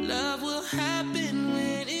 Love will happen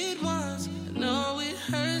when it wants. I know it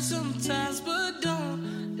hurts sometimes, but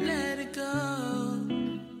don't let it go.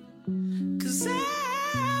 'Cause I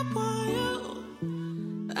want you.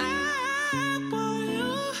 I want you.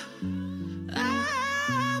 I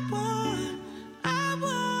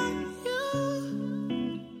want you.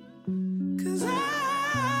 'Cause I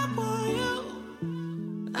want you.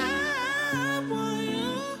 I want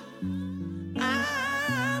you.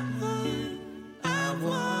 I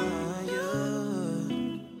want you.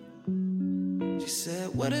 She said,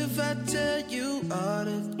 what if I tell you all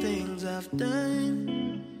the things I've done?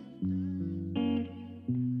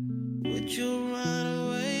 Would you run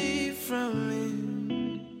away from me?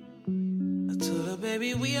 I told her, baby,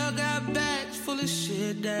 Baby, we all got bags full of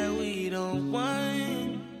shit that we don't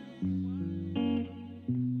want.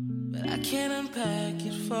 But I can't unpack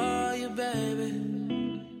it for you, baby.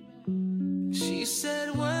 She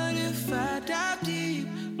said, what if I dive deep?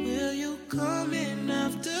 Will you come in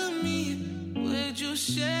after me? Would you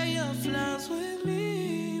share your flaws with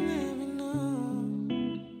me? Let me know.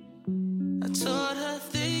 I told her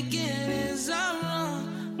thinking is all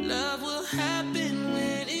wrong. Love will happen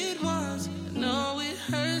when it wants. I know it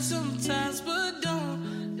hurts sometimes, but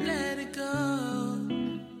don't let it go.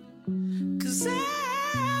 'Cause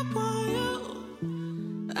I want you.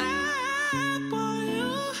 I want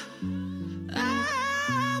you.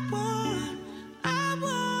 I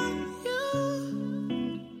want you.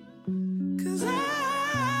 'Cause I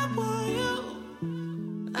want you.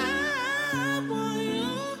 I want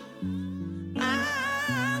you.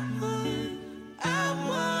 I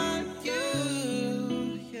want you.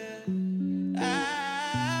 Yeah. I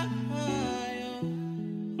want you.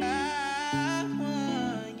 I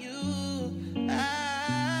want you. I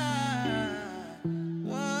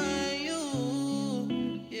want you.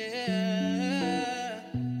 Yeah.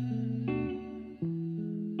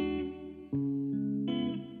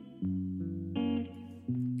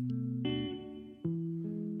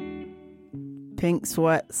 Pink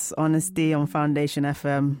Sweats, Honesty on Foundation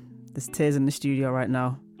FM. There's tears in the studio right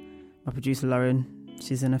now. My producer Lauren,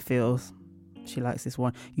 she's in her feels. She likes this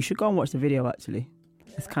one. You should go and watch the video actually.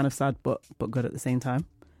 It's kind of sad but good at the same time.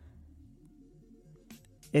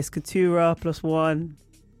 It's Katura +1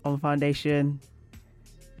 on Foundation.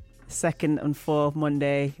 Second and fourth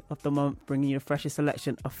Monday of the month, bringing you the freshest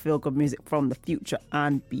selection of feel-good music from the future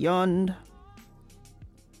and beyond.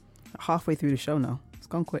 Halfway through the show now. It's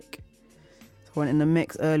gone quick. So I went in the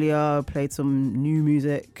mix earlier, played some new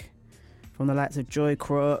music from the likes of Joy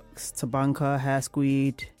Crooks, Tabanka, Hair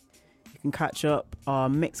Squeed. You can catch up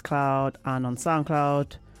on Mixcloud and on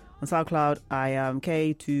SoundCloud. On SoundCloud, I am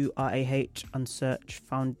K2RAH and search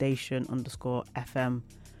Foundation_FM.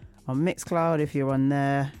 On Mixcloud, if you're on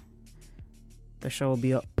there, the show will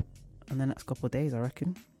be up in the next couple of days, I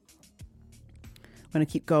reckon. I'm going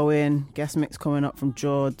to keep going. Guest mix coming up from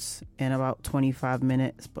Jords in about 25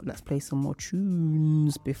 minutes, but let's play some more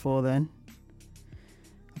tunes before then.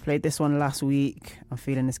 I played this one last week. I'm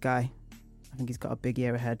feeling this guy. I think he's got a big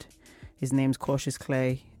year ahead. His name's Cautious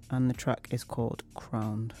Clay, and the track is called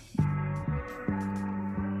Crowned.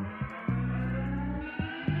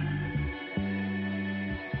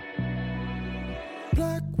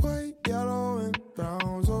 Black, white, yellow, and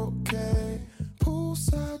brown's okay.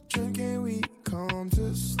 Poolside drinking, we come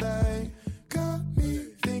to stay. Got me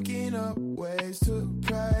thinking up ways to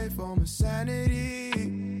pray for my sanity.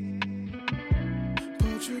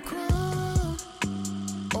 Put your crown,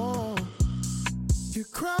 oh, your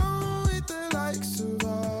crown with the likes of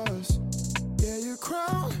us. Yeah, your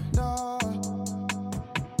crown, nah.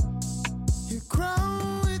 Your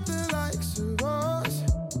crown with the likes of us.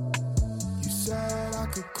 You said I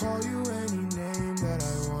could call you any name that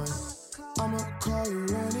I want. I'ma call you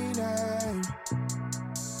any name.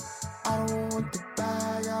 I don't want the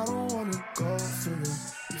bag, I don't wanna go for it.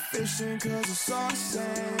 You're fishing cause it's all the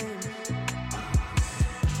same.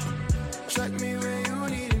 Check me when you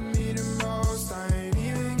needed me the most. I ain't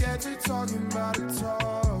even get to talking about a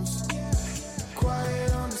toast.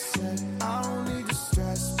 Quiet on the set, I don't need to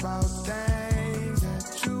stress about things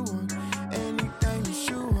that you want. Anything that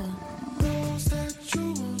you want, those that you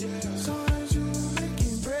want. Sometimes you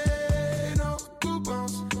making bread, no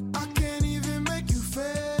coupons. I can't even make you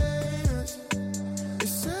famous.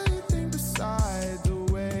 It's anything beside the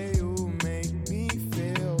way you make me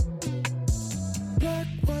feel. Black,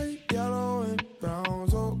 white, yellow, and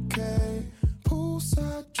brown's okay.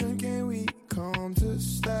 Poolside drinking, we come to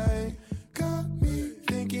stay. Got me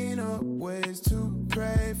thinking up ways to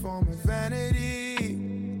pray for my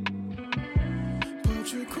vanity.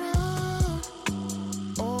 Put your crown,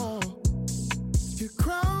 oh, your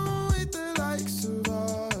crown with the likes of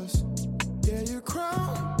us. Yeah, your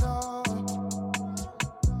crown, nah.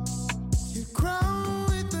 Your crown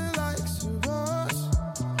with the likes of us.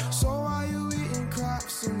 So while you eating crap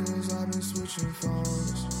singles, I've been switching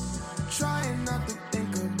phones. Trying not to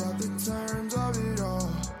think about the terms of it all.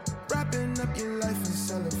 Wrapping up your life in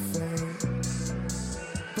cellophane.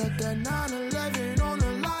 But that 911 on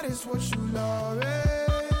the lot is what you love, eh?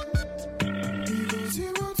 We go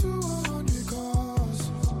 0 to 100 cars.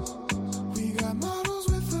 We got models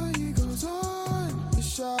with the egos on the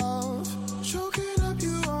shelf. Choking up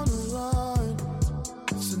you on the run.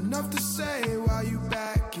 It's enough to say while you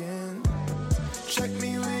back in. Check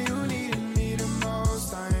me when you needed me the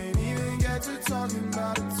most. I ain't even get to talking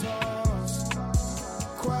about a toast.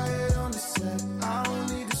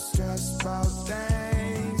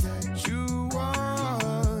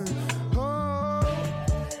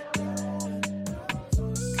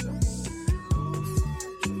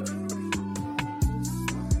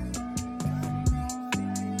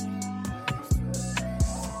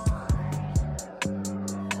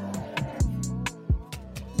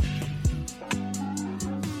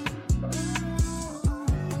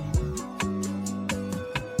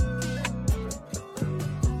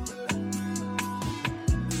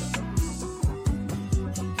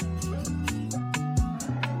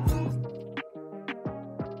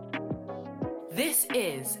 This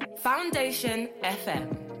is Foundation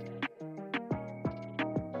FM.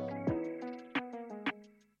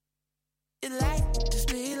 You like to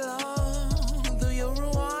stay long, though you're a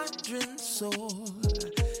wandering soul,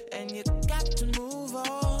 and you got to move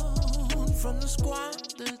on from the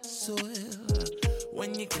squandered soil.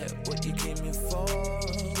 When you get what you came here for,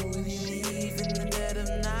 will you leave in the dead of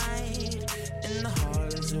night? In the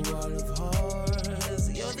heart is a wall of horrors.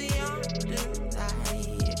 You're the underlight.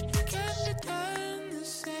 Can return the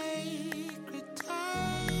sacred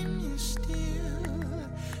time you steal.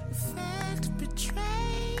 The fact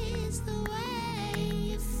betrays the way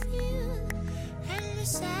you feel, and the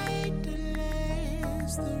sight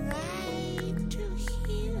delays the right to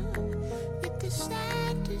heal. You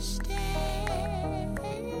decide to stay.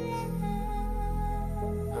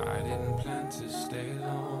 I didn't plan to stay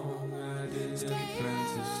long. I didn't plan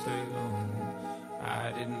to stay long.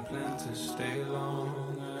 I didn't plan to stay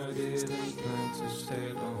long. I didn't plan to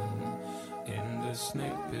stay long. In the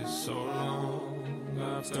snake pit so long.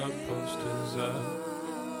 I've got posters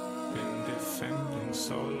up. Been defending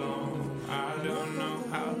so long. I don't know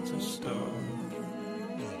how to stop.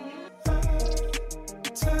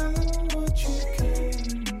 Tell them what you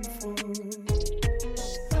came for.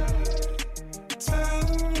 Tell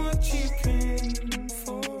them what you came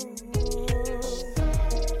for.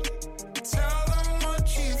 Tell them what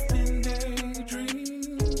you've been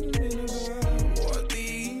daydreaming about. What the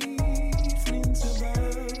evening's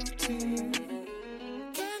about to you.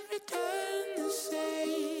 Can't return the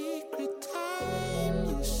sacred time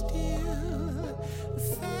you steal. The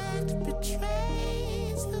fact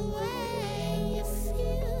betrays the way you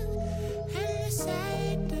feel, and the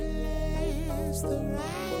sight delays the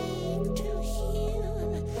right to heal.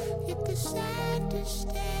 You decide to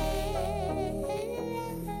stay.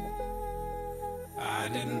 I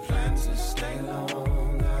didn't plan to stay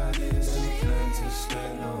long. I didn't plan to stay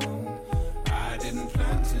long. I didn't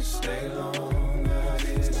plan to stay long. I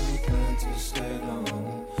didn't plan to stay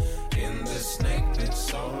long. In the snake pit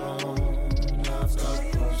so long. I've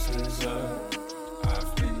got posters up.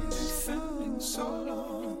 I've been defending so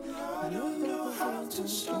long. I don't know how to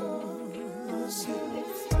stop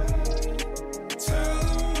myself. Tell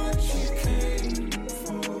them what you came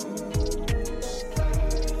for.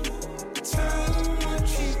 Tell them what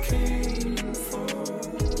you came for.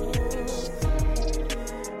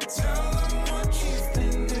 Tell them what you've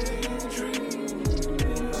been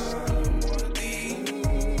daydreaming about. What the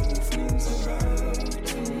evening's about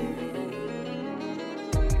to you.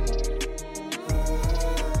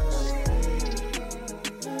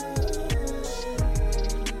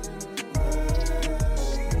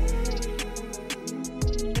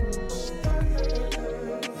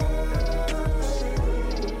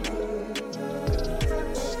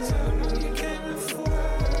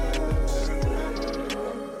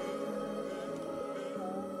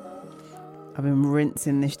 I've been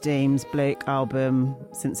rinsing this James Blake album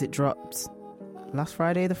since it dropped last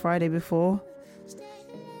Friday, the Friday before.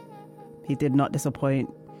 He did not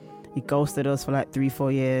disappoint. He ghosted us for like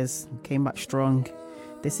 3-4 years, came back strong.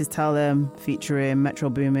 This is Tell Them featuring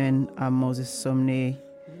Metro Boomin and Moses Sumney.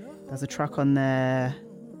 There's a track on there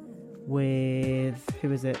with,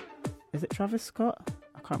 who is it? Is it Travis Scott?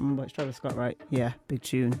 I can't remember. It's Travis Scott, right? Yeah, big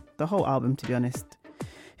tune. The whole album, to be honest.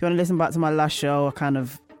 If you want to listen back to my last show, I kind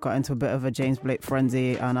of got into a bit of a James Blake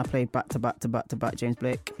frenzy, and I played back to back James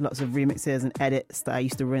Blake. Lots of remixes and edits that I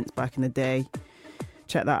used to rinse back in the day.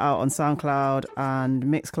 Check that out on SoundCloud and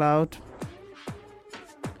Mixcloud. So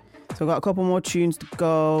we've got a couple more tunes to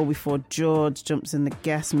go before George jumps in the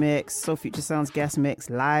guest mix. So Future Sounds guest mix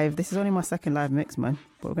live. This is only my second live mix, man,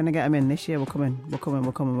 but we're gonna get them in this year. We're coming.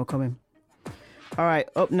 All right,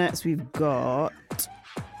 up next we've got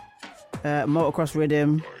Motocross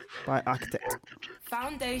Rhythm by Architect.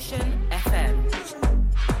 Foundation FM.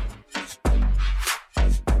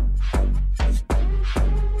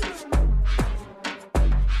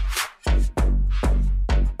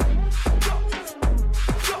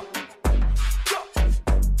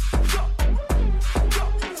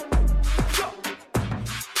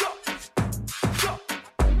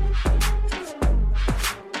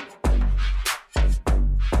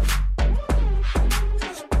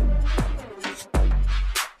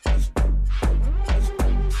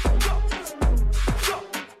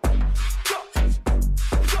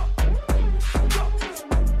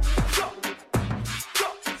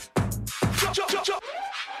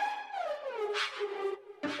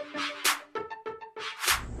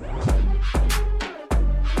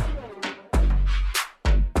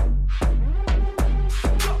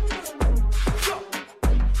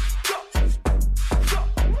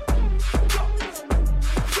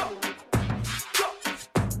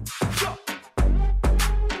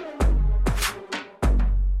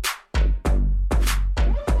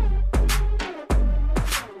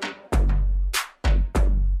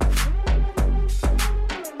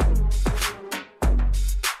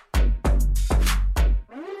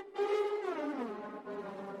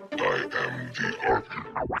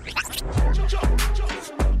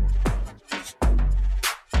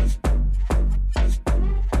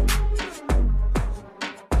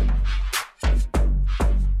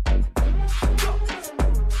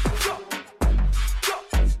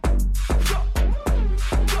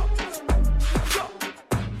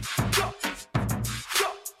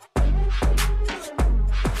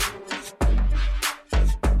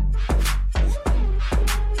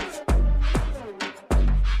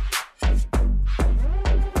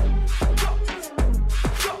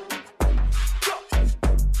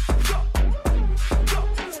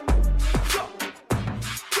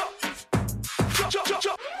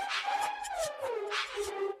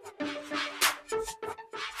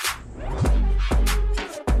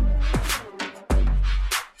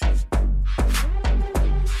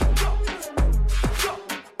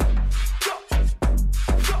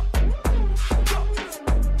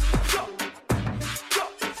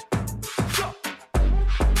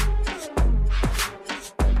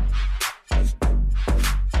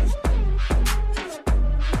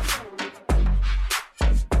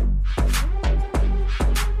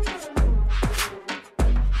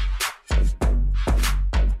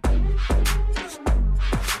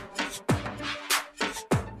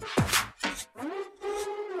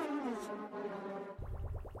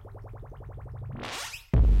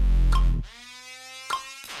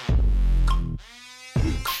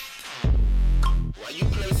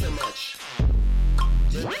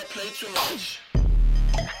 too much.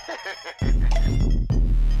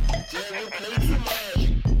 Yeah, you play too much.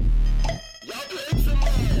 Y'all play too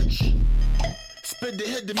much. Spit the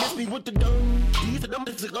head to miss me with the dome. These are them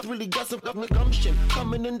niggas really got some gumption.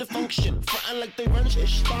 Coming into function, frontin' like they run shit.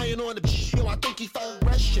 Spying on the yo, I think he found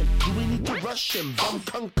Russian. Do we need to rush him? Bum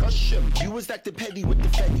concussion. You was acting petty with the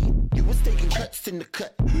fetty. You was taking cuts in the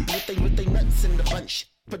cut. With they nuts in the bunch.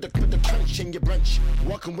 Put the crunch in your brunch.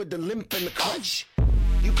 Walking with the limp in the clutch.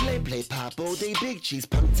 You play pop all day big cheese.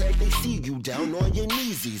 Punk tag, they see you down on your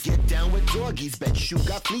kneesies. Get down with doggies, bet you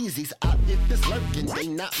got fleasies. Out if this lurking, they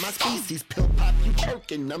not my species. Pill pop, you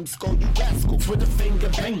perkin', numbskull, you rascal. Twitter finger,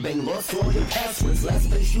 bang bang, lost all your passwords. Last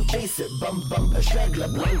place you face it, bum bum, a straggler,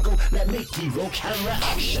 blanco. Let Mickey roll camera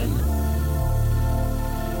action.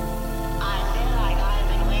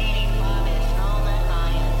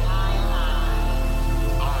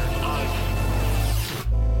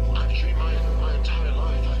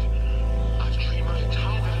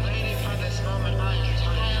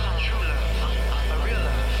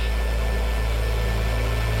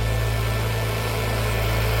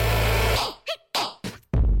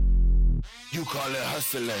 You call it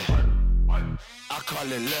hustling, I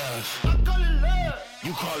call it love.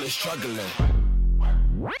 You call it struggling,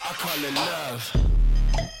 I call it love.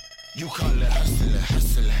 You call it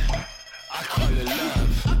hustling, I call it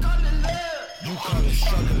love. You call it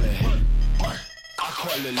struggling, I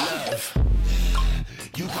call it love.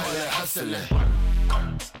 You call it hustling,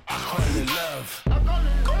 I call it love.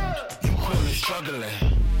 You call it struggling,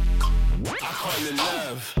 I call it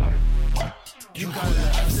love. You call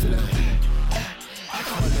it hustling, I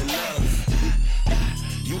call it love.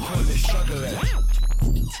 You call it struggling,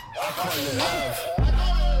 I call it love.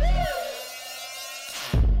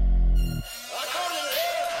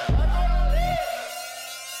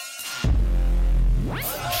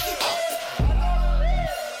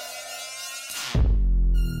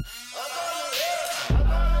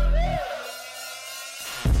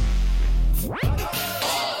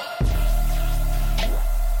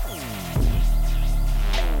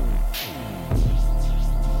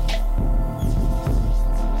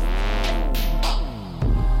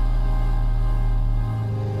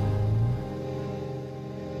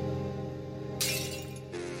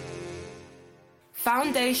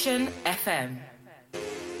 Foundation FM.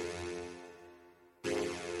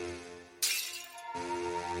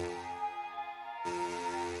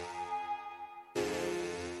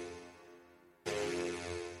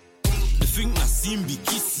 The thing I seem be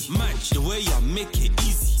kissy. Match the way I make it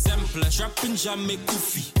easy. Sampler, trapping jam make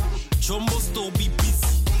goofy. Chombo still be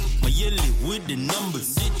busy. My yellow with the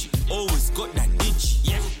numbers. Always got that itch.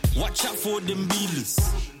 Yeah. Watch out for them dealers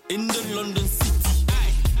in the London city.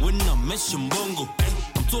 When I mention bongo,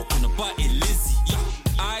 I'm talking about it lazy.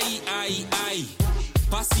 I,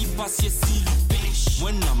 passy, silly.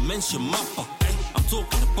 When I mention mappa, I'm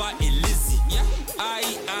talking about it lazy.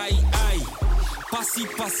 I,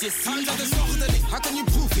 passy, silly. How can you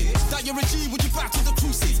prove it? That you're a G, would you back to the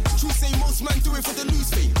crusade? True say most man do it for the loose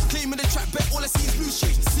fame. Claiming the trap bet, all I see is blue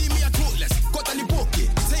shade. See me, I talk less, got that liboke.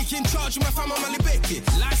 Taking charge of my family, man, libeke.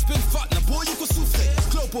 Life's been fucked, now boy, you can souffle.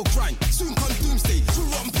 Global grind, soon come doomsday. True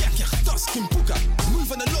rotten piaka, dusk in buga.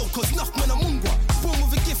 Move on the low, cause enough man a mungwa. Born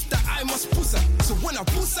with a gift that I must puss up. So when I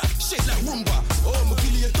puss up, shake like rumba. Oh,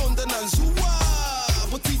 Mabilia Donda Nanzua.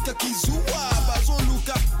 Botita Kizua. Bazo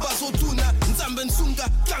Luka, Bazo Tuna. Nzamben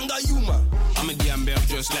Sunga, Kanga Yuma. I'm a Gamber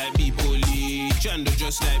just like Bipoli. Chando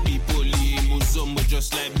just like Bipoli. Muzombo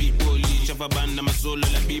just like Bipoli. Chavabanda Masolo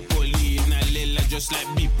like Bipoli. Nalela just like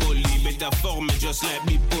Bipoli. Better form just like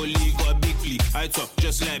Bipoli. Got a big fleet, I talk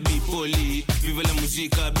just like Bipoli. Viva la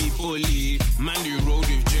musica Bipoli. Man, you road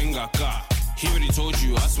with Jenga car. He already told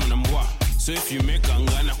you, ask when I'm what. So if you make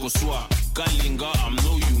Angana Koswa, Kalinga, I'm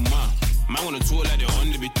no you ma. Man wanna tour like they're on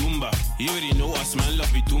the Bitumba. You already know us, man love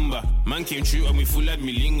Bitumba. Man came true and we full like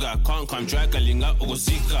Milinga. Can't come try Kalinga or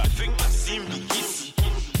Zika. Think I seem be easy.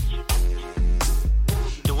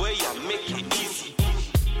 The way I make it easy.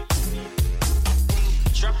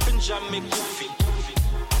 Trap and jam make goofy.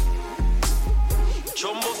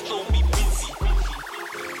 Chombos don't be busy.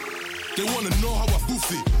 They wanna know how I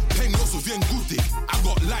boof it. Peng lots of yen good it. I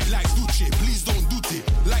got light like Duce. Please don't do it.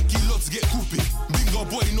 Like he lots get coopy. Bingo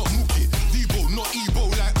boy, not mookie. Debo, not Ebo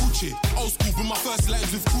like Uche. Old school, but my first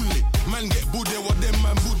lines with Kule. Man get bude, what them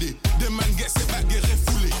man bude. Them man get set back, get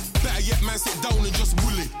refule. Better yet, man sit down and just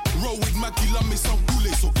bullet. Roll with Maki, la me sans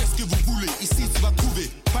couler. So qu'est-ce que vous voulez? Ici, tu vas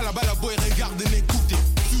trouver. Bala bala boy, regarde et écoutez.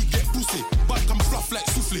 Food get poussé. Bad comme fluff like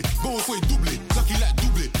soufflé. Bon, faut y doubler. Lucky like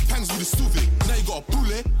doublé. Pangs with the stouvé. Now you got a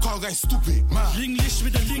poulet. boy, car guy stupid, man. English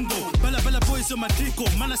with the lingo, Bella Bella boys on my dico.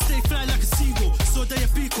 Man, I stay fly like a seagull, so they a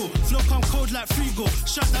pico. Flow come cold like Frigo,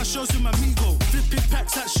 shut down shows with my amigo. Flipping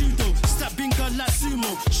packs like Shudo, stab bingo like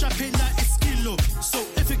Sumo. Shop it like Esquilo, so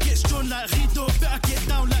if it gets drawn like Rito, better get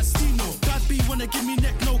down like Stino. Bad B wanna give me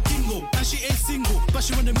neck, no kingo. And she ain't single, but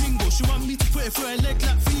she wanna mingle. She want me to put it through her leg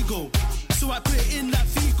like Figo, so I put it in like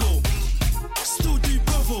Figo. Still do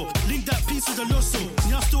Bravo, link that piece with the Loso.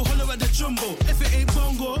 Y'all still hollow at the jumbo. If it ain't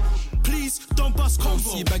bongo, please don't bust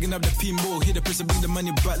convo. See bagging up the pinball, hit the press and bring the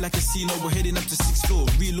money back like a casino. We're heading up to 6th floor,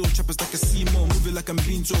 reload choppers like a C-mo. Moving like I'm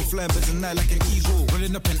being Joe, flying birds at night like an eagle.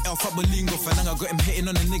 Rolling up an elf up Bolingo, Fananga got him hitting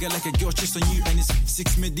on a nigga like a girl chest on you. And it's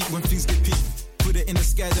 6 mid deep when things get peaked. Put it in the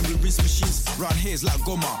sky, then we rinse machines. Round here it's like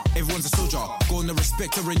Goma, everyone's a soldier. Go no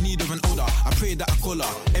respect or in need of an order. I pray that I call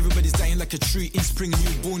her. Everybody's dying like a tree in spring,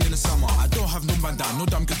 newborn in the summer. I don't have no banda, no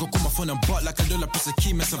damn can go call my phone and butt like a dollar piece of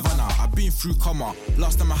Kim in Savannah. I've been through comma.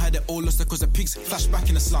 Last time I had it all lost because the pigs flashed back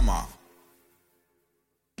in the slumber.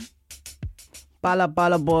 Bala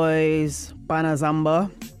Bala Boys, Bana Zamba.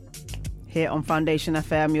 Here on Foundation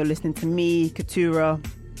FM, you're listening to me, Katura,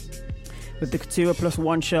 with the Katura Plus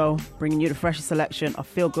One show, bringing you the freshest selection of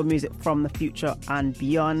feel-good music from the future and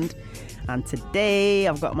beyond. And today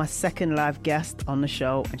I've got my second live guest on the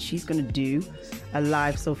show, and she's going to do a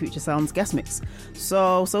live Soul Future Sounds guest mix.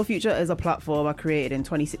 So Soul Future is a platform I created in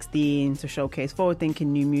 2016 to showcase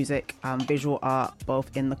forward-thinking new music and visual art,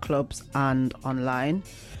 both in the clubs and online.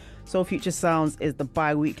 Soul Future Sounds is the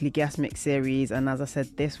bi-weekly guest mix series, and as I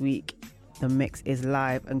said, this week the mix is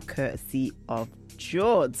live and courtesy of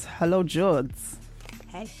Jords. Hello, Jords.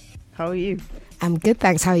 Hey. How are you? I'm good,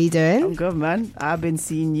 thanks. How are you doing? I'm good, man. I've been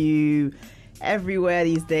seeing you everywhere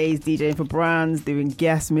these days, DJing for brands, doing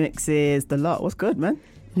guest mixes, the lot. What's good, man?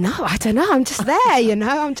 No, I don't know. I'm just there, you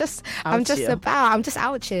know. I'm just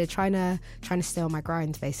Out here trying to stay on my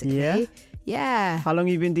grind, basically. Yeah. Yeah. How long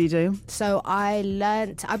have you been DJing? So I've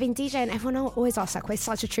been DJing. Everyone always asks that question. It's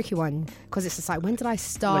such a tricky one because it's just like, when did I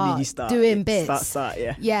start, When did you start doing bits? Start,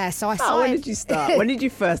 yeah. Yeah, so I started. When did you start? When did you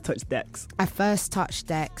first touch decks? I first touched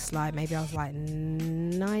decks, like maybe I was like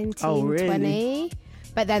 19, Oh, really? 20.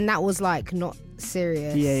 But then that was like not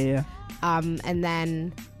serious. Yeah. And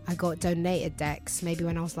then I got donated decks maybe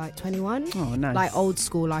when I was like 21. Oh, nice. Like old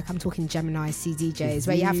school, like I'm talking Gemini CDJs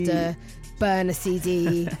where you have to burn a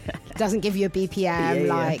CD, doesn't give you a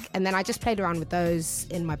BPM, and then I just played around with those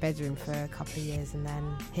in my bedroom for a couple of years, and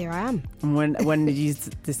then here I am. And when did you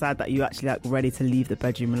decide that you actually like ready to leave the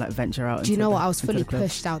bedroom and like venture out? Do you know what? I was fully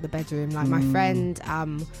pushed out the bedroom. Like my friend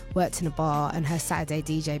worked in a bar, and her Saturday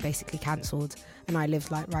DJ basically cancelled, and I lived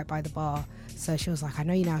like right by the bar. So she was like, I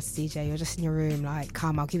know you know how to DJ, you're just in your room, like,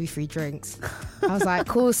 come, I'll give you free drinks. I was like,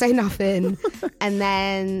 cool, say nothing. And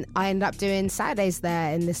then I ended up doing Saturdays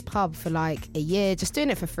there in this pub for like a year, just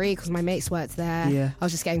doing it for free because my mates worked there. Yeah. I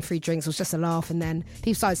was just getting free drinks, it was just a laugh. And then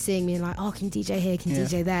people started seeing me and like, oh, can you DJ here, can you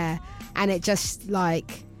DJ there? And it just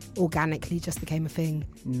like organically just became a thing.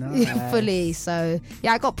 Nice. Fully. So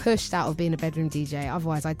yeah, I got pushed out of being a bedroom DJ,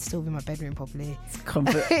 otherwise I'd still be in my bedroom probably.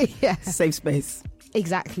 Comfort. Yeah. Safe space.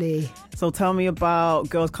 Exactly. So tell me about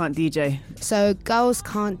Girls Can't DJ. So Girls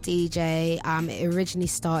Can't DJ, it originally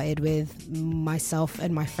started with myself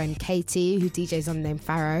and my friend Katie, who DJs on the name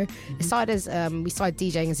Pharaoh. It started as we started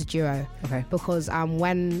DJing as a duo. Okay. Because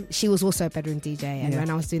when she was also a bedroom DJ, and when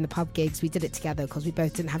I was doing the pub gigs, we did it together because we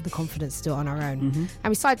both didn't have the confidence to do it on our own. And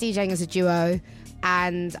we started DJing as a duo,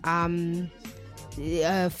 and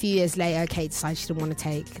a few years later, Kate decided she didn't want to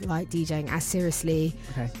take like DJing as seriously.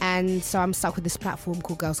 Okay. And so I'm stuck with this platform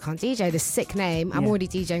called Girls Can't DJ, this sick name. I'm already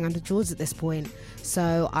DJing under Jords at this point.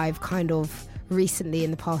 So I've kind of recently,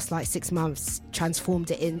 in the past like 6 months, transformed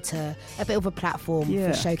it into a bit of a platform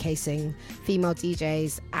for showcasing female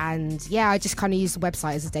DJs. And I just kind of use the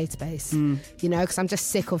website as a database, you know, because I'm just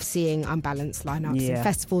sick of seeing unbalanced lineups in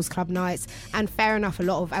festivals, club nights. And fair enough,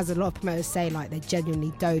 as a lot of promoters say, like they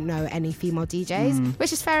genuinely don't know any female DJs,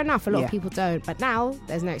 which is fair enough. A lot of people don't. But now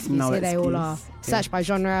there's no excuse. Here they all are. Search by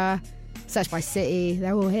genre, search by city,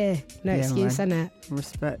 they're all here. No excuse, innit?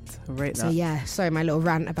 Respect. I rate that. So sorry, my little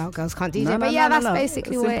rant about Girls Can't DJ. That's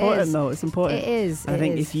basically what it is. It's important though, it's important. It is. I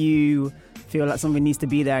think if you feel like something needs to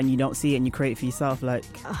be there and you don't see it and you create it for yourself, like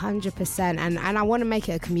 100%. And I want to make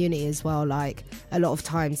it a community as well. Like a lot of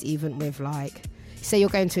times, even with like, say you're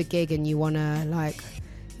going to a gig and you want to like,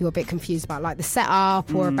 you're a bit confused about like the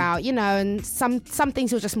setup or about, you know, and some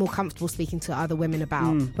things you're just more comfortable speaking to other women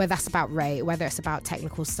about, whether that's about rate, whether it's about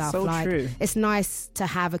technical stuff. So like true. It's nice to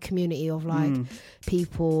have a community of like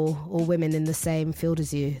people or women in the same field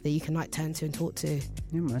as you that you can like turn to and talk to.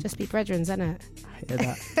 Yeah, man. Just be brethren, isn't it? I hear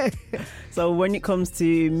that. So when it comes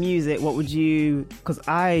to music, what would you, because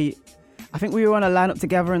I think we were on a lineup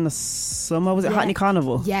together in the summer. Was it Hackney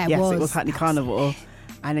Carnival? Yeah, yes, was. it was Hackney Carnival.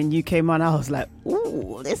 And then you came on, I was like,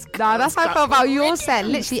 ooh, this guy. No, that's how I felt about your set.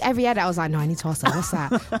 Literally every edit, I was like, no, I need to ask her, what's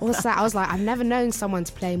that? What's that? I was like, I've never known someone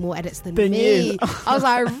to play more edits than me. you. I was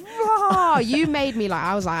like, raw. You made me like,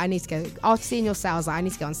 I was like, I need to go. After seeing your set, I was like, I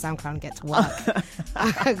need to go on SoundCloud and get to work.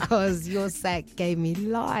 Because your set gave me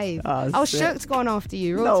life. Oh, I was sick. shook to go on after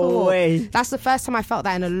you. Real No talk. way. That's the first time I felt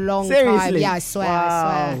that in a long Seriously? time. Yeah, I swear.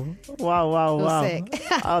 I swear. Wow. It was sick.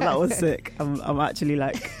 Oh, that was sick. I'm actually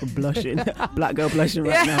like blushing. Black girl blushing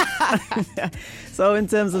right now. So in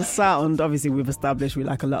terms of sound, obviously we've established we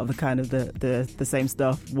like a lot of the kind of the same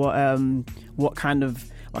stuff. What kind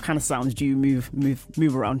of sounds do you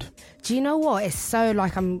move around? Do you know what? It's so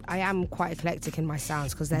like I am quite eclectic in my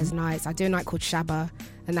sounds because there's nights I do a night called Shabba,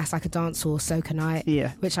 and that's like a dancehall soca night,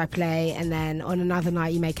 which I play, and then on another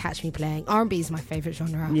night you may catch me playing R&B is my favorite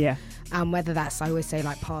genre. Yeah. Whether that's I always say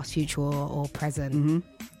like past, future, or present.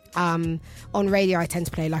 On radio I tend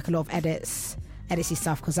to play like a lot of editsy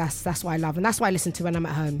stuff because that's what I love, and that's what I listen to when I'm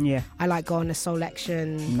at home. Yeah. I like go on a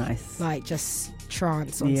Solection, nice, like just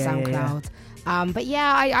trance on Yeah, SoundCloud. But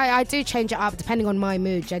yeah, I do change it up depending on my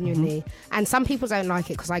mood, genuinely. And some people don't like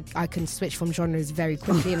it because I can switch from genres very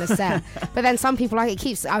quickly in a set. But then some people like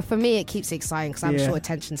it. For me, it keeps it exciting because I have a short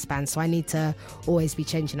attention span, so I need to always be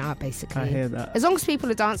changing it up, basically. I hear that. As long as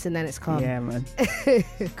people are dancing, then it's calm. Yeah, man.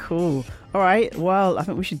 Cool. All right. Well, I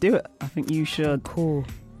think we should do it. I think you should. Cool.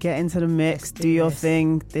 Get into the mix, do your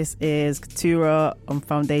thing. This is Katura on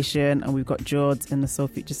Foundation, and we've got George in the Soul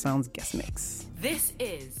Future Sounds guest mix. This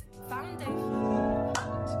is Foundation.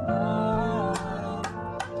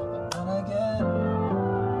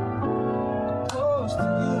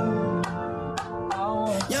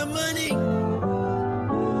 Your money.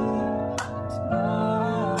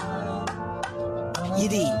 You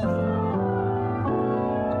did.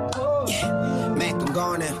 Yeah, Mac, I'm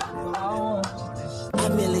going now. A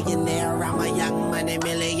millionaire, I'm a young money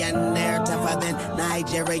millionaire, tougher than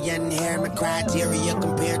Nigerian hair. My criteria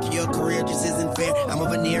compared to your career just isn't fair. I'm a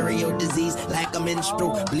venereal disease, like a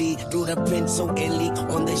menstrual bleed through the pencil and leak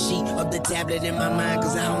on the sheet of the tablet in my mind.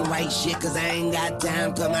 Cause I don't write shit, cause I ain't got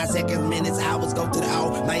time. Cause my seconds, minutes, hours go to the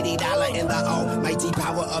almighty dollar and the almighty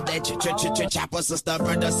power of that chopper. Sister,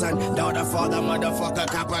 brother, son, daughter, father, motherfucker,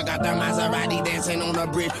 copper. Got the Maserati dancing on the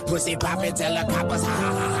bridge, pussy poppin', tell the coppers, ha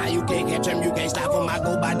ha ha ha. You can't catch him, you can't stop him. I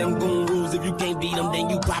go by them goon rules. If you can't beat them, then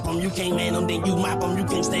you pop them. You can't man them, then you mop them. You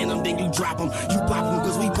can't stand them, then you drop them. You pop them,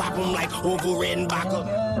 cause we pop them like Orville Redenbacher.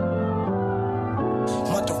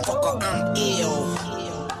 Motherfucker, I'm ill.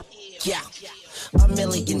 Yeah. A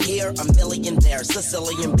million here, a million there.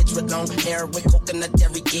 Sicilian bitch with long hair, with coconut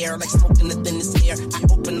dairy gear, like smoking the thinnest air. I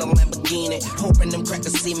open the Lamborghini, hoping them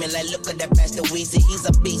crackers see me. Like, look at that bastard Weezy. He's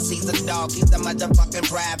a beast, he's a dog, he's a motherfucking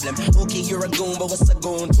problem. Okay, you're a goon, but what's a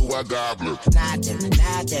goon to a goblin? Nothing,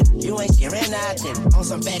 you ain't scaring nothing. On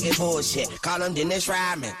some baggy bullshit, call him Dennis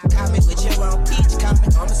Rodman. Call me with your own peach, call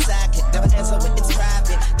me on the sidekick. Never answer with it's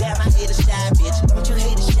private. Damn, I hate a shy bitch. Don't you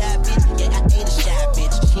hate a shy bitch? Yeah, I hate a shy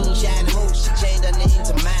bitch. She ain't shy no more, she changed her name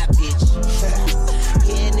to my bitch.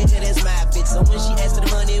 Yeah, nigga, that's my bitch. So when she asks for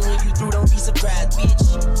the money, when you through, don't be surprised,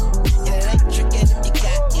 bitch. And it ain't trickin' if you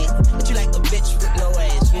got it. But you like a bitch with no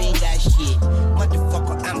ass, you ain't got shit.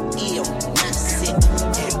 Motherfucker, I'm ill, not sick.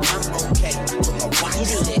 And I'm okay with my watch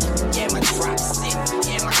sick. Yeah, my drop sick.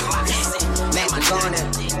 Yeah, my clock sick. Man, my corner.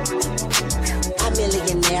 A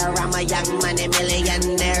millionaire, I'm a young money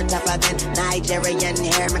millionaire, tougher than Nigerian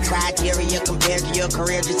hair. My criteria compared to your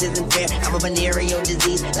career just isn't fair. I'm a venereal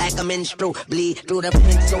disease, like a menstrual bleed through the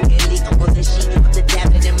pencil and leak on the sheet of the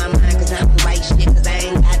tablet in my mind. Cause I don't write shit, cause I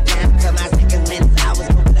ain't got time. Cause my seconds, minutes, hours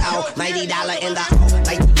go to the almighty dollar in the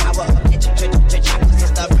almighty power of the chopper.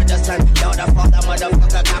 Sister, brother, son, daughter, father,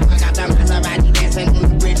 motherfucker, copper. Got the Maserati dancing on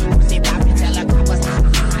the bridge. Pussy poppin', tell the coppers, ha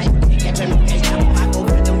ha ha. You can't catch him, you can't stop him. I go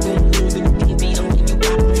for them goon rules. If you can't beat them, then you pop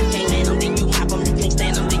them. You can't man them, then you mop them. You can't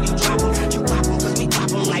stand them, then you drop them. You pop them, cause we pop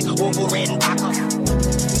them like Orville Redenbacher.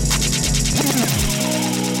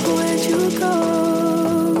 Where'd you go?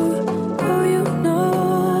 Oh, you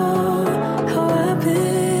know how I've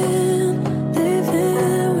been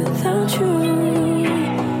living without you.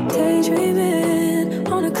 Daydreaming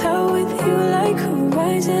on a cloud with you like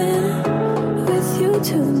horizon. With you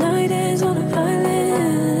tonight is on a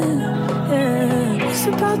island. Yeah. It's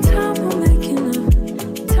about time we're making up.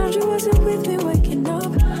 Times you wasn't with me waking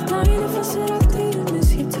up. Lying if I said I didn't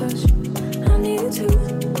miss your touch. I needed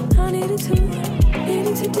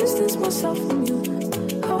to distance myself from you.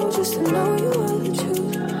 Oh, just to know you were the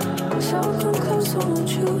truth. So come closer, won't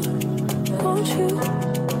you?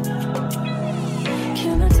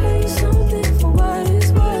 Can I tell you something for what it's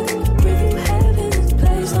worth? With you, heaven is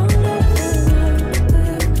place on earth, and I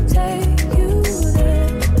will take you there.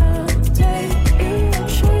 I'll take you. I'll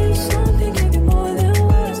show you something, give you more than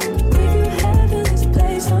words. With you, heaven is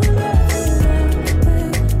place on earth, and I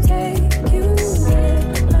will take you there.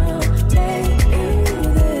 I'll take you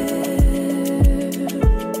there.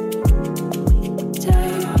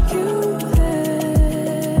 Take you there.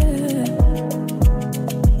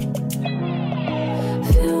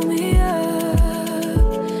 Fill me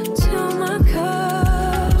up till my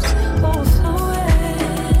cup's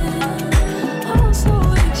overflowing. I'm so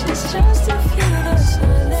anxious just to feel the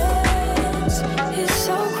silence. It's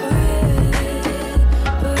so quiet,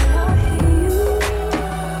 but I hear you.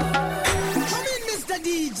 Come in, Mr.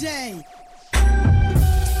 DJ.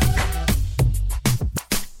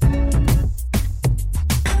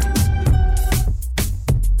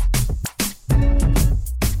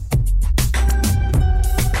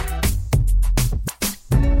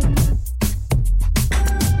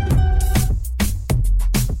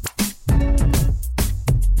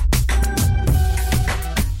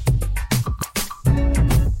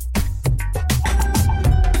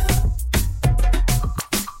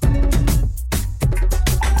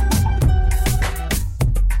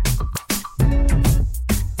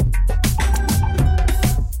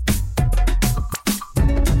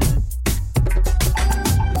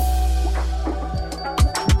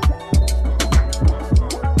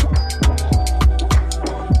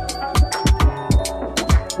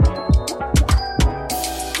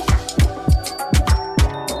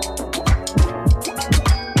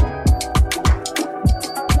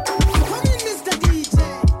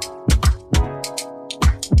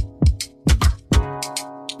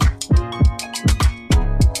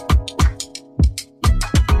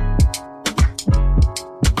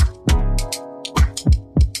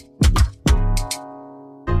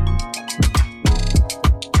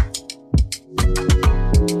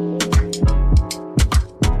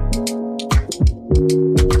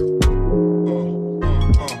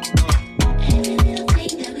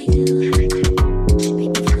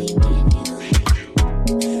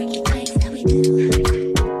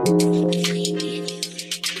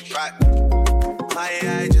 Right. My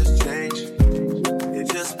AI just changed. It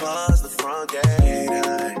just buzzed the front gate.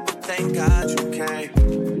 I thank God you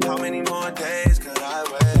came. How many more days could I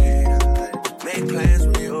wait? I make plans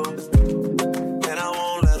with you, and I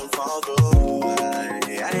won't let them fall through.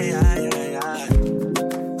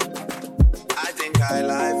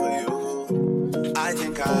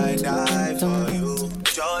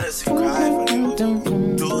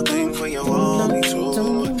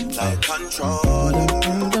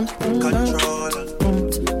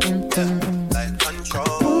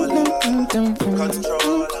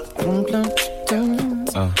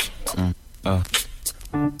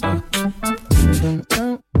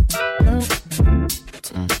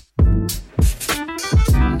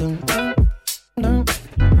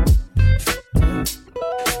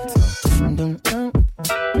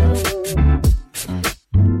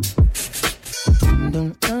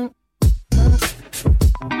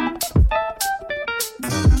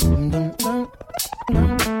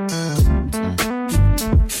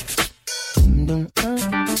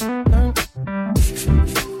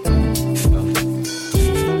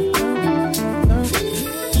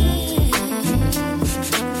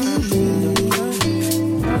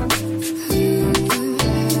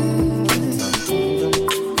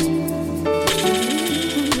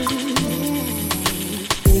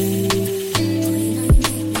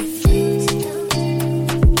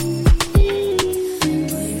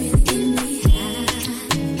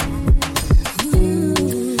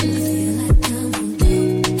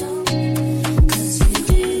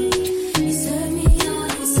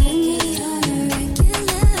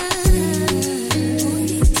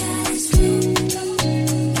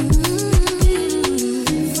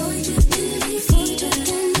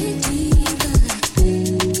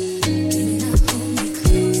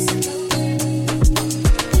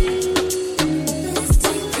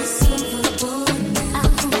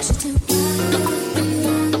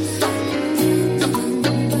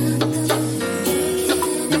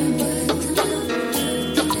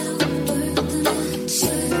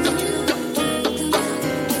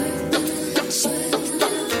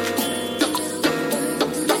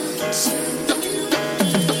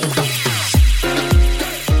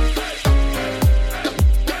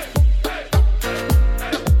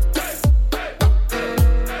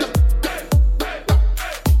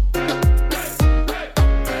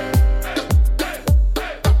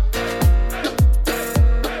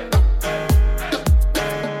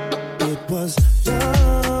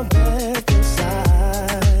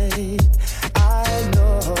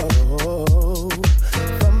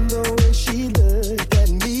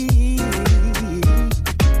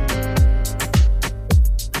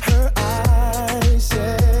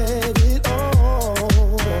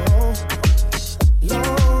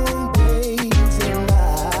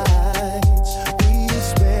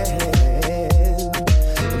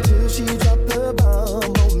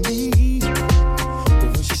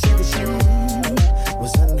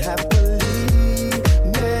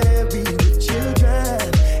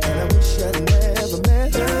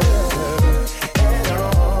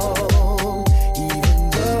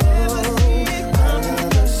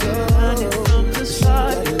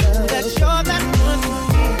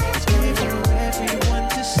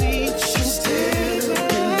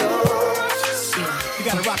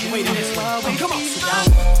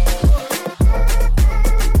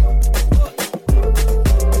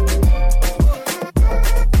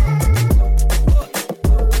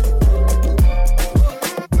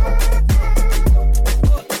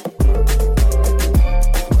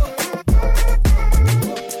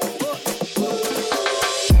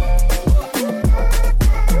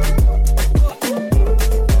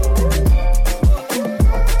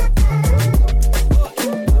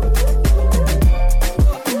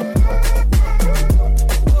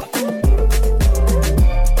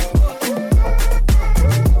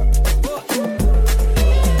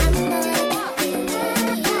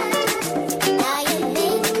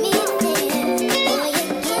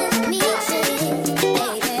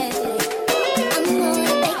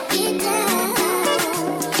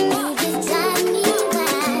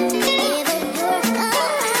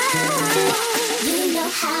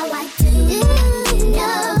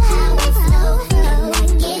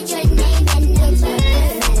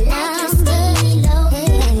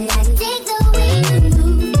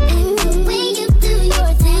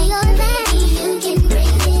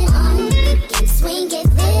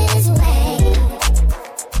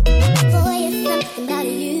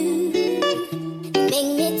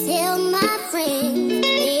 Make me tell my friends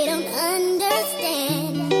they don't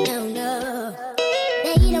understand. No, no,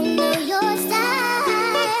 they don't know your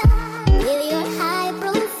style. With your high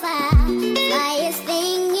profile, flyest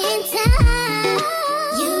thing in town.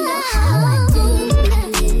 You know how I do,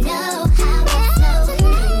 you know how I flow.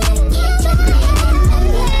 When I get your name in my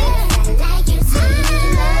words, I like you so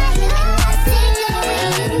much. And I sing the way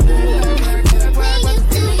you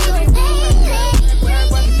do your thing.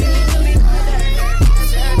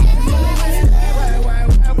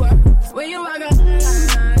 When you walk up,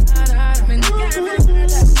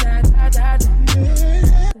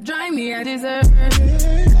 drive me, I deserve it.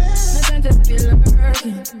 Nothing to feel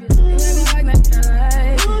lurking. You make me like that I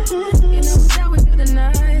like it. You know that was the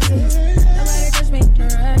nicest. Nobody touch me in the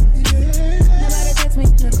right. Nobody text me in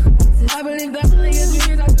the crisis. I believe that only your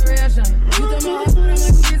dreams are duration. You took my heart, I'm like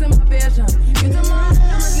cookies in my passion. You took my heart, I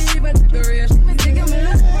must leave a decoration. Mistaken my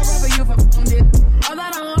love, I for you for found it. All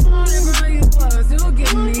that I want and from you was to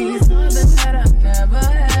give me something that I never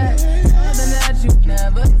had, something that you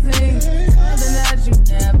never seen, something that you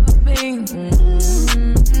never been.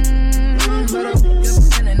 But I wake up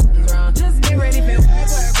feeling nothing wrong. Just get ready for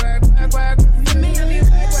work. See me, I be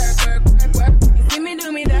work. You see me do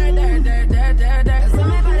me dirt. Tell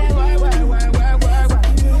me about that work.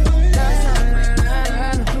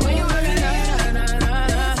 When you work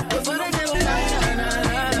before they tell me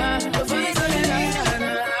before they tell me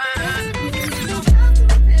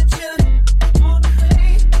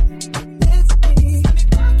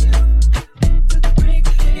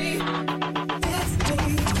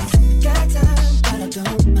Got time, but I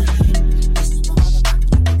don't mind. Just wanna rock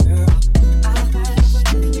you, girl. I'll have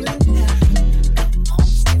whatever you have. Come on,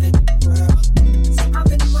 save it, girl. So I've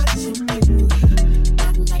been watching you.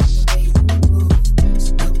 I like the way you move.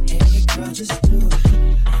 So go ahead, girl, just do it.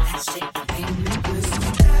 That's it, the way you do it. So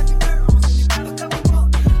grab your girls and you grab a couple more.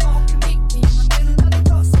 All you meet me in the middle of the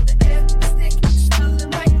coast. So the air is thick, it's smelling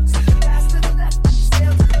right. So you pass to the left and you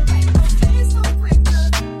sail to the right. Okay, so quick, girl.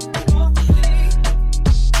 Come on, please.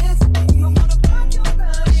 It's me. I wanna rock your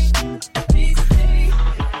body. Please stay.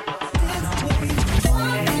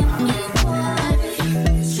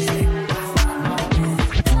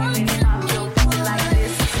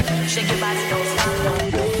 Shake your body, don't stop.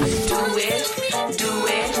 Do it, do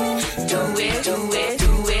it, do it, do it, do it,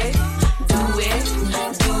 do it,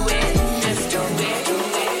 do it, just do it, do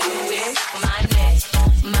it, do it. My neck,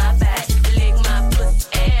 my back, lick my pussy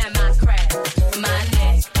and my crack. My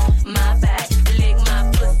neck, my back, lick my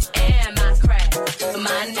pussy and my crack.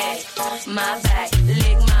 My neck, my back,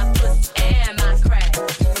 lick my pussy and my crack.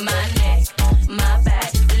 My neck, my back,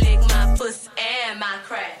 lick my pussy and my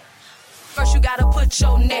crack. First you gotta put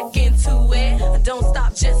your neck into it. Don't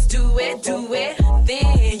stop, just do it, do it.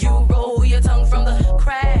 Then you roll your tongue from the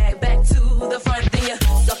crack back to the front. Then you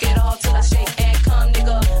suck it all till I shake and come,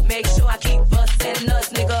 nigga. Make sure I keep busting nuts,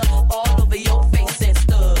 nigga. All over your face and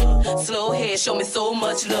stuff. Slow head, show me so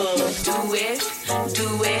much love. Do it,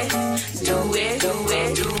 do it, do it, do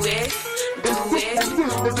it, do it, do it,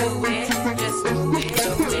 do it, just do it,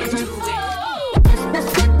 do it, do it.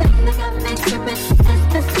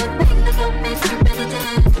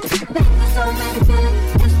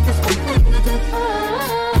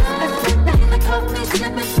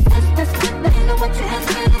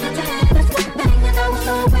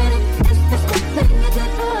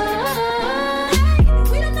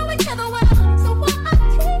 We don't know each other well, so why I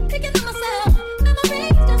keep picking on myself?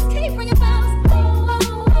 Memories just keep ringing bells.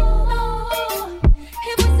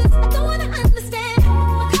 Hear voices I don't wanna understand.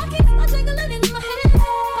 My car keeps on jingling in my head.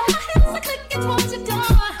 My hands are clicking towards your door.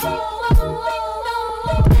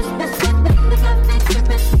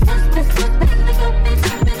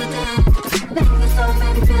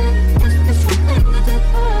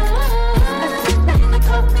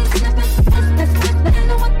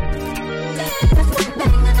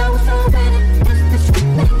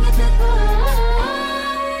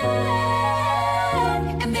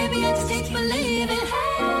 And maybe it just takes believing.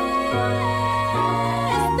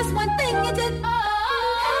 It's this one thing you did. I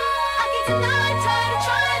can't deny,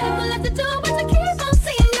 try to let the door, but I keep on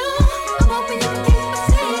seeing you. I'm hoping you can keep my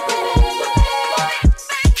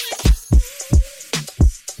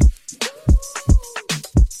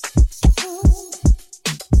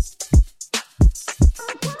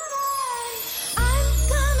I'm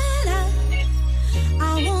coming out. I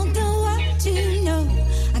want the world to know.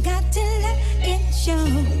 I got to let it show.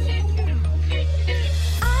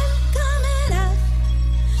 I'm coming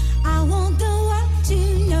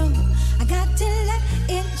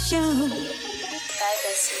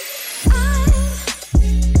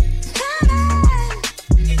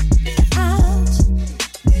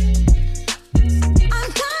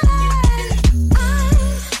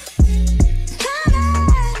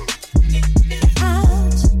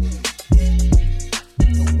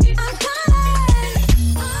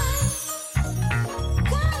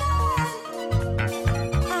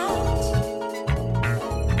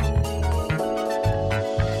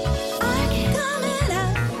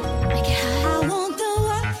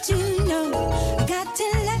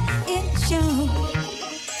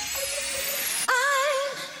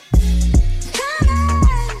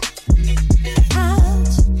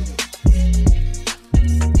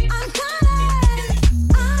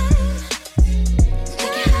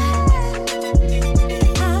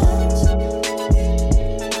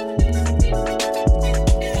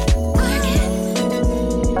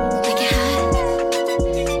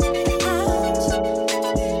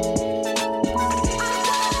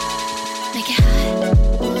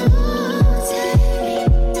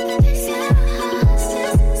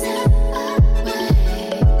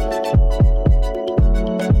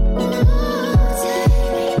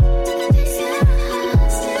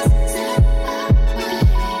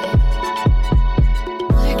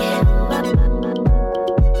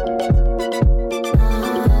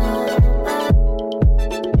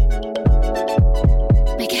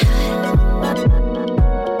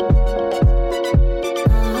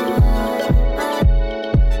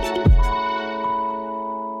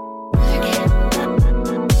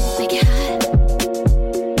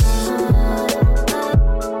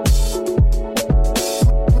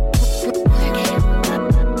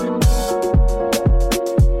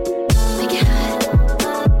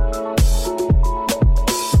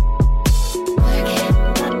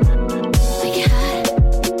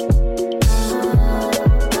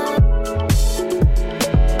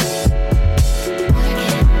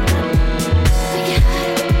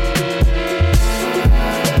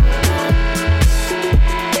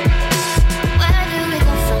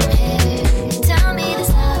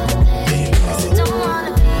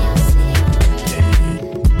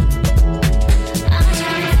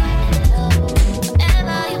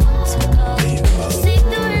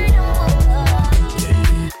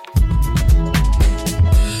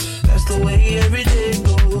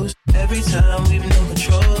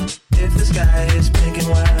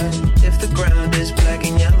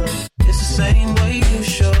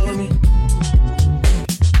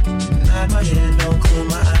yeah, don't close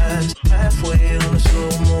my eyes. Halfway on a slow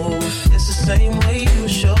move. It's the same way you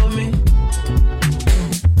showed me.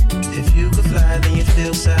 If you could fly, then you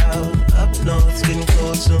feel south. Up north, it's getting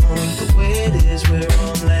cold soon. The way it is, we're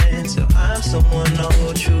on land. So I'm someone to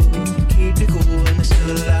hold true. Keep you cool when it's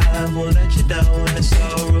still alive. Won't let you down when it's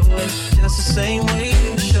all ruined. Just the same way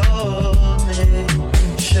you showed me.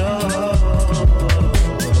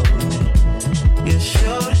 You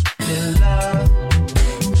showed me love.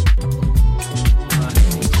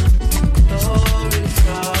 Glory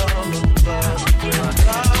from above.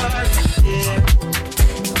 Yeah.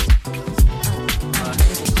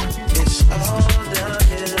 It's all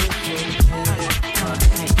downhill from here.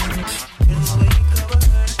 In the wake of a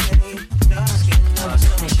hurricane, dark skin of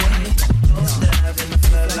some shade. Don't stab in the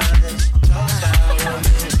floodlines. Tossed out on the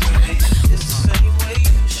grave. It's the same way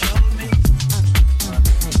you showed me.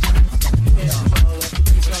 It's all up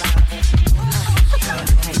to you.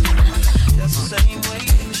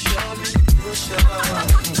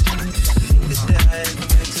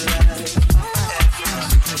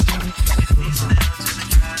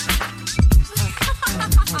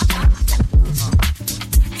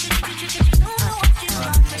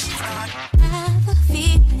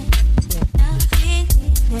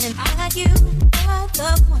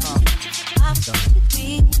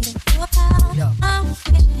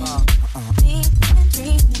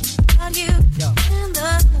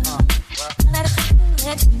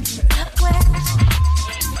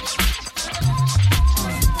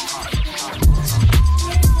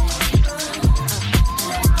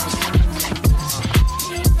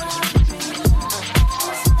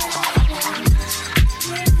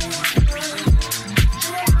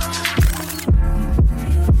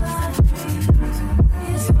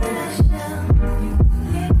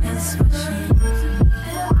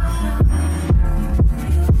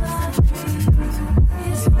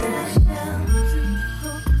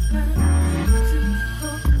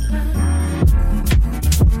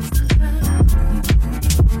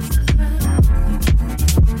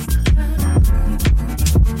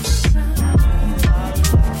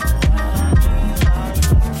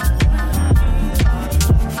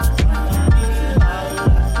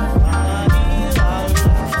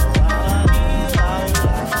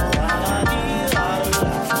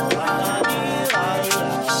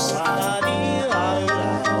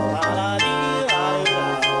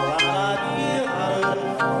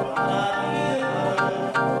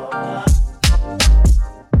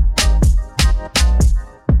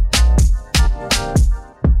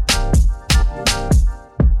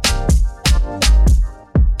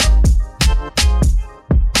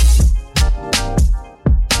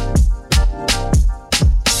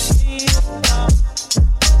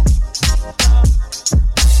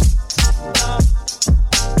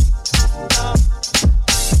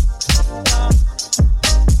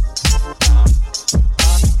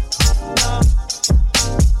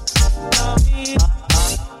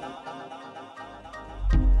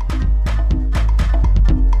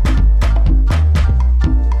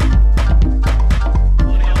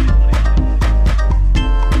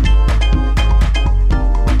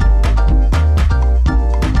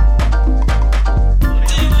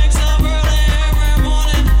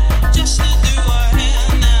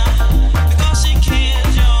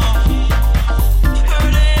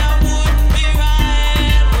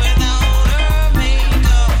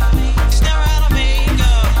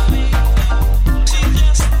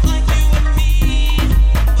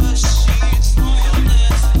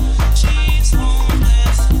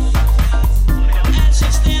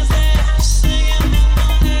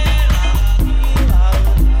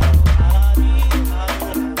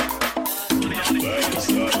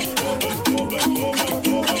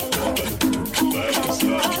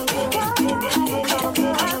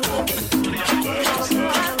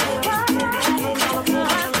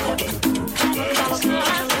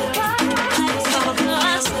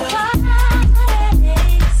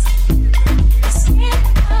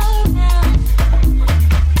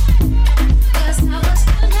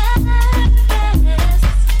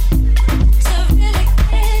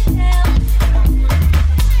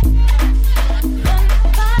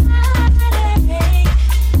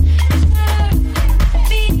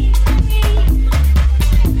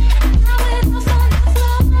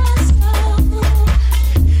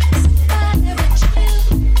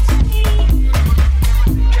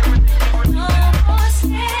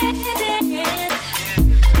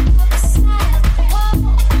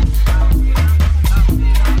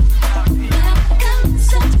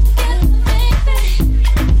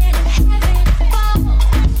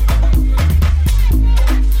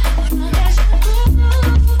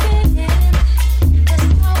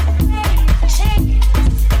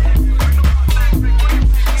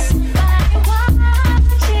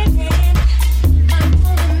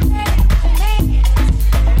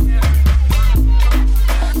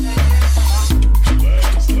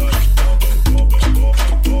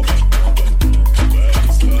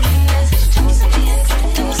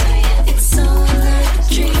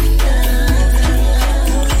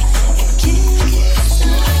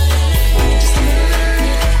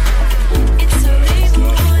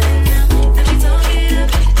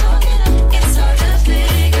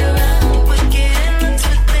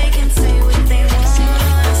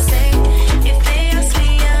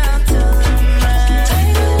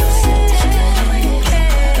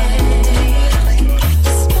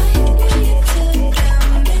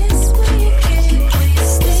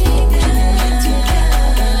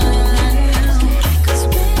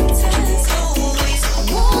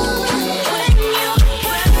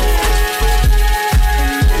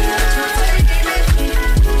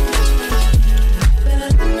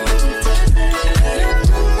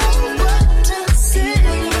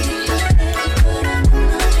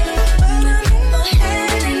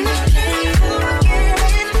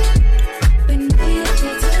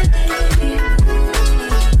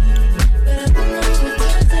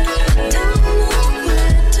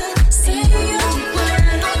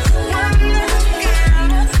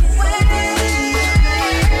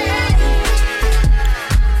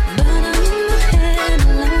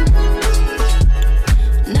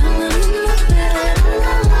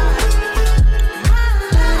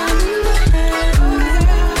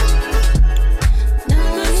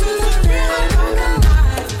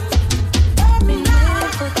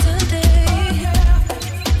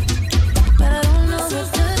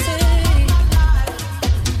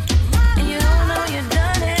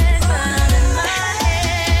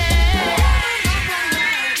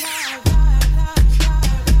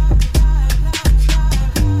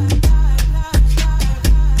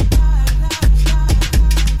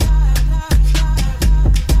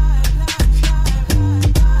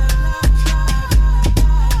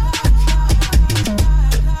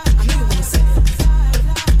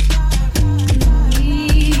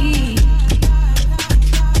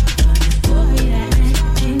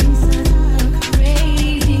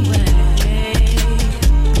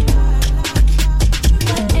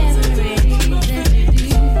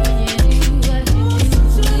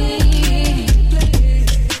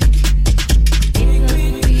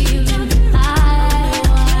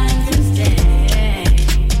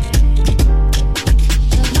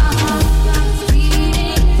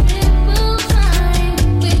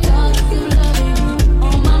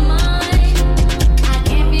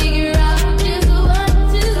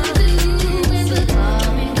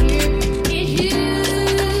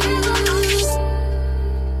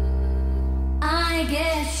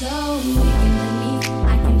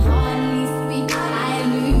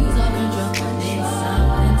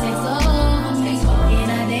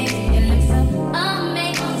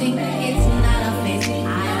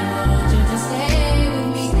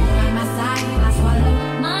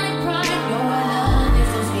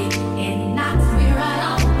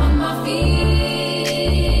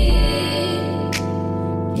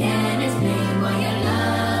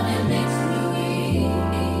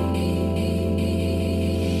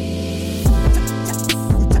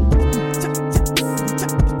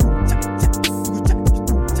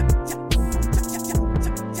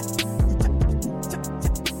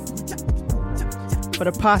 For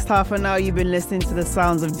the past half an hour, you've been listening to the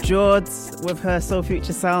sounds of Jords with her Soul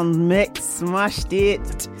Future Sound mix. Smashed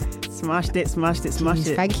it.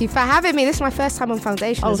 Thank you for having me. This is my first time on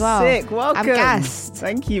Foundation as well. Sick. Welcome. I'm gassed.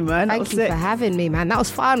 Thank you, man. Thank you for having me, man. That was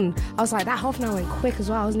fun. I was like, that half an hour went quick as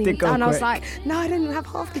well. I wasn't even done. I was like, no, I didn't have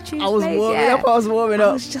half the tunes. I was warming up.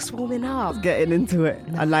 I was just warming up. Getting into it.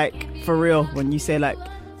 No. And like, for real, when you say like,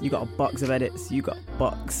 you got a box of edits, you got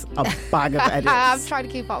a bag of edits. I'm trying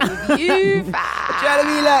to keep up with you, fam. I'm trying to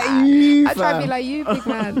be like you, I'm trying to be like you, big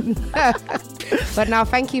man. But now,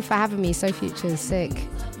 thank you for having me. So Future is sick.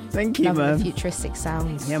 Thank you, Love man. The futuristic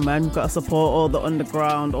sounds. Yeah, man. We've got to support all the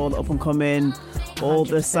underground, all the up and coming, all 100%.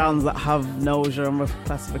 The sounds that have no genre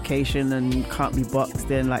classification and can't be boxed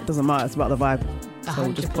in. Like, doesn't matter. It's about the vibe. So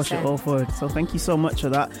 100%. Just push it all forward. So thank you so much for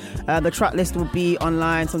that. The track list will be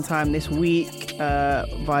online sometime this week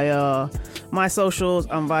via my socials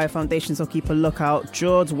and via Foundation. So keep a lookout.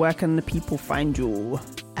 Jords, where can the people find you?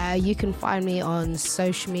 You can find me on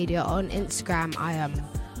social media. On Instagram, I am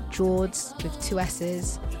Jords with 2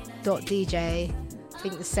 S's .dj. I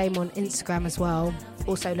think the same on Instagram as well.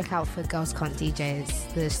 Also look out for Girls Can't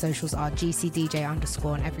DJs. The socials are GCDJ_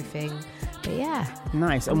 on everything. But yeah.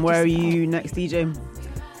 Nice. And where are you next DJing?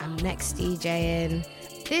 I'm next DJing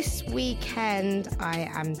this weekend. I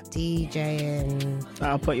am DJing.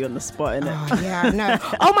 I'll put you on the spot, innit? Oh, yeah, no.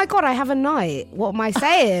 Oh my God, I have a night. What am I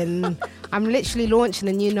saying? I'm literally launching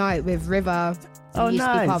a new night with River. Oh, used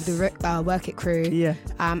nice. to be part of the Work It crew. Yeah.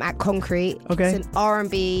 At Concrete. Okay. It's an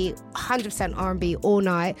R&B, 100% R&B all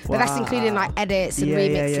night. But that's including like edits and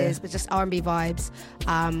remixes, but just R&B vibes.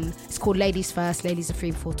 It's called Ladies First. Ladies are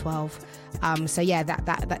free before 12. So yeah,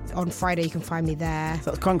 that on Friday you can find me there.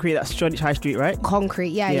 So it's Concrete. That's Shoreditch High Street, right? Concrete.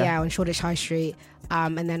 Yeah, on Shoreditch High Street.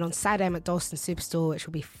 And then on Saturday I'm at Dalston Superstore, which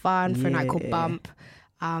will be fun for a night called Bump.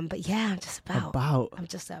 But yeah, I'm just about.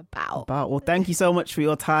 Well, thank you so much for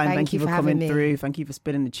your time. Thank you for coming through. Thank you for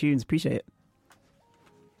spinning the tunes. Appreciate it.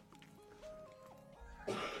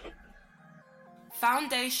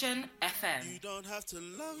 Foundation FM. You don't have to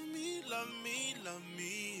love me, love me, love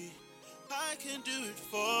me. I can do it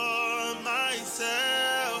for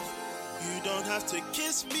myself. You don't have to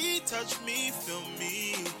kiss me, touch me, feel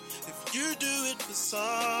me. If you do it for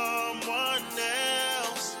someone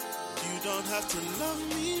else. You don't have to love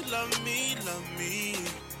me, love me, love me.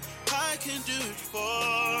 I can do it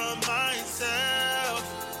for myself.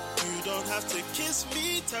 You don't have to kiss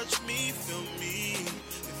me, touch me, feel me.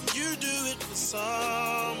 If you do it for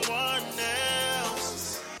someone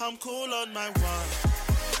else. I'm cool on my one.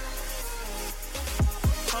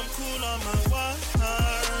 I'm cool on my one.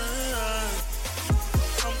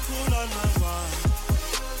 I'm cool on my one.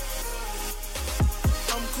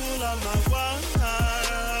 I'm cool on my one.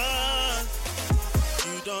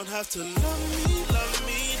 You don't have to love me, love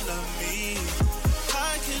me, love me.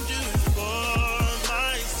 I can do it for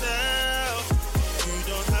myself. You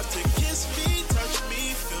don't have to kiss me, touch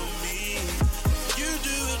me, feel me. You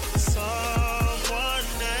do it for someone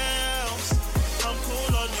else. I'm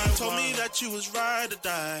cool on my. You told me that you was ride or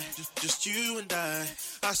die, just you and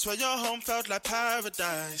I swear your home felt like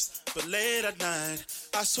paradise, but late at night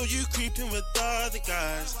I saw you creeping with other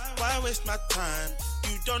guys. Why waste my time?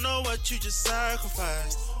 You don't know what you just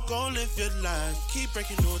sacrificed. Go live your life, keep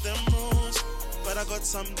breaking all them rules. But I got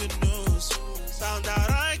some good news. Found out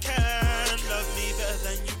I can love me better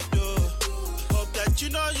than you do. Hope that you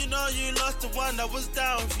know you lost the one that was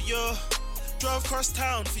down for you. Drove cross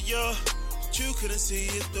town for you, but you couldn't see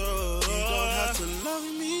it though. You don't have to love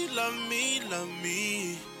me, love me, love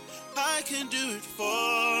me. I can do it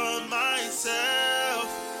for myself.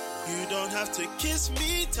 You don't have to kiss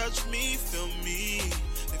me, touch me, feel me.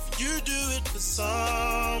 If you do it for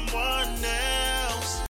someone else.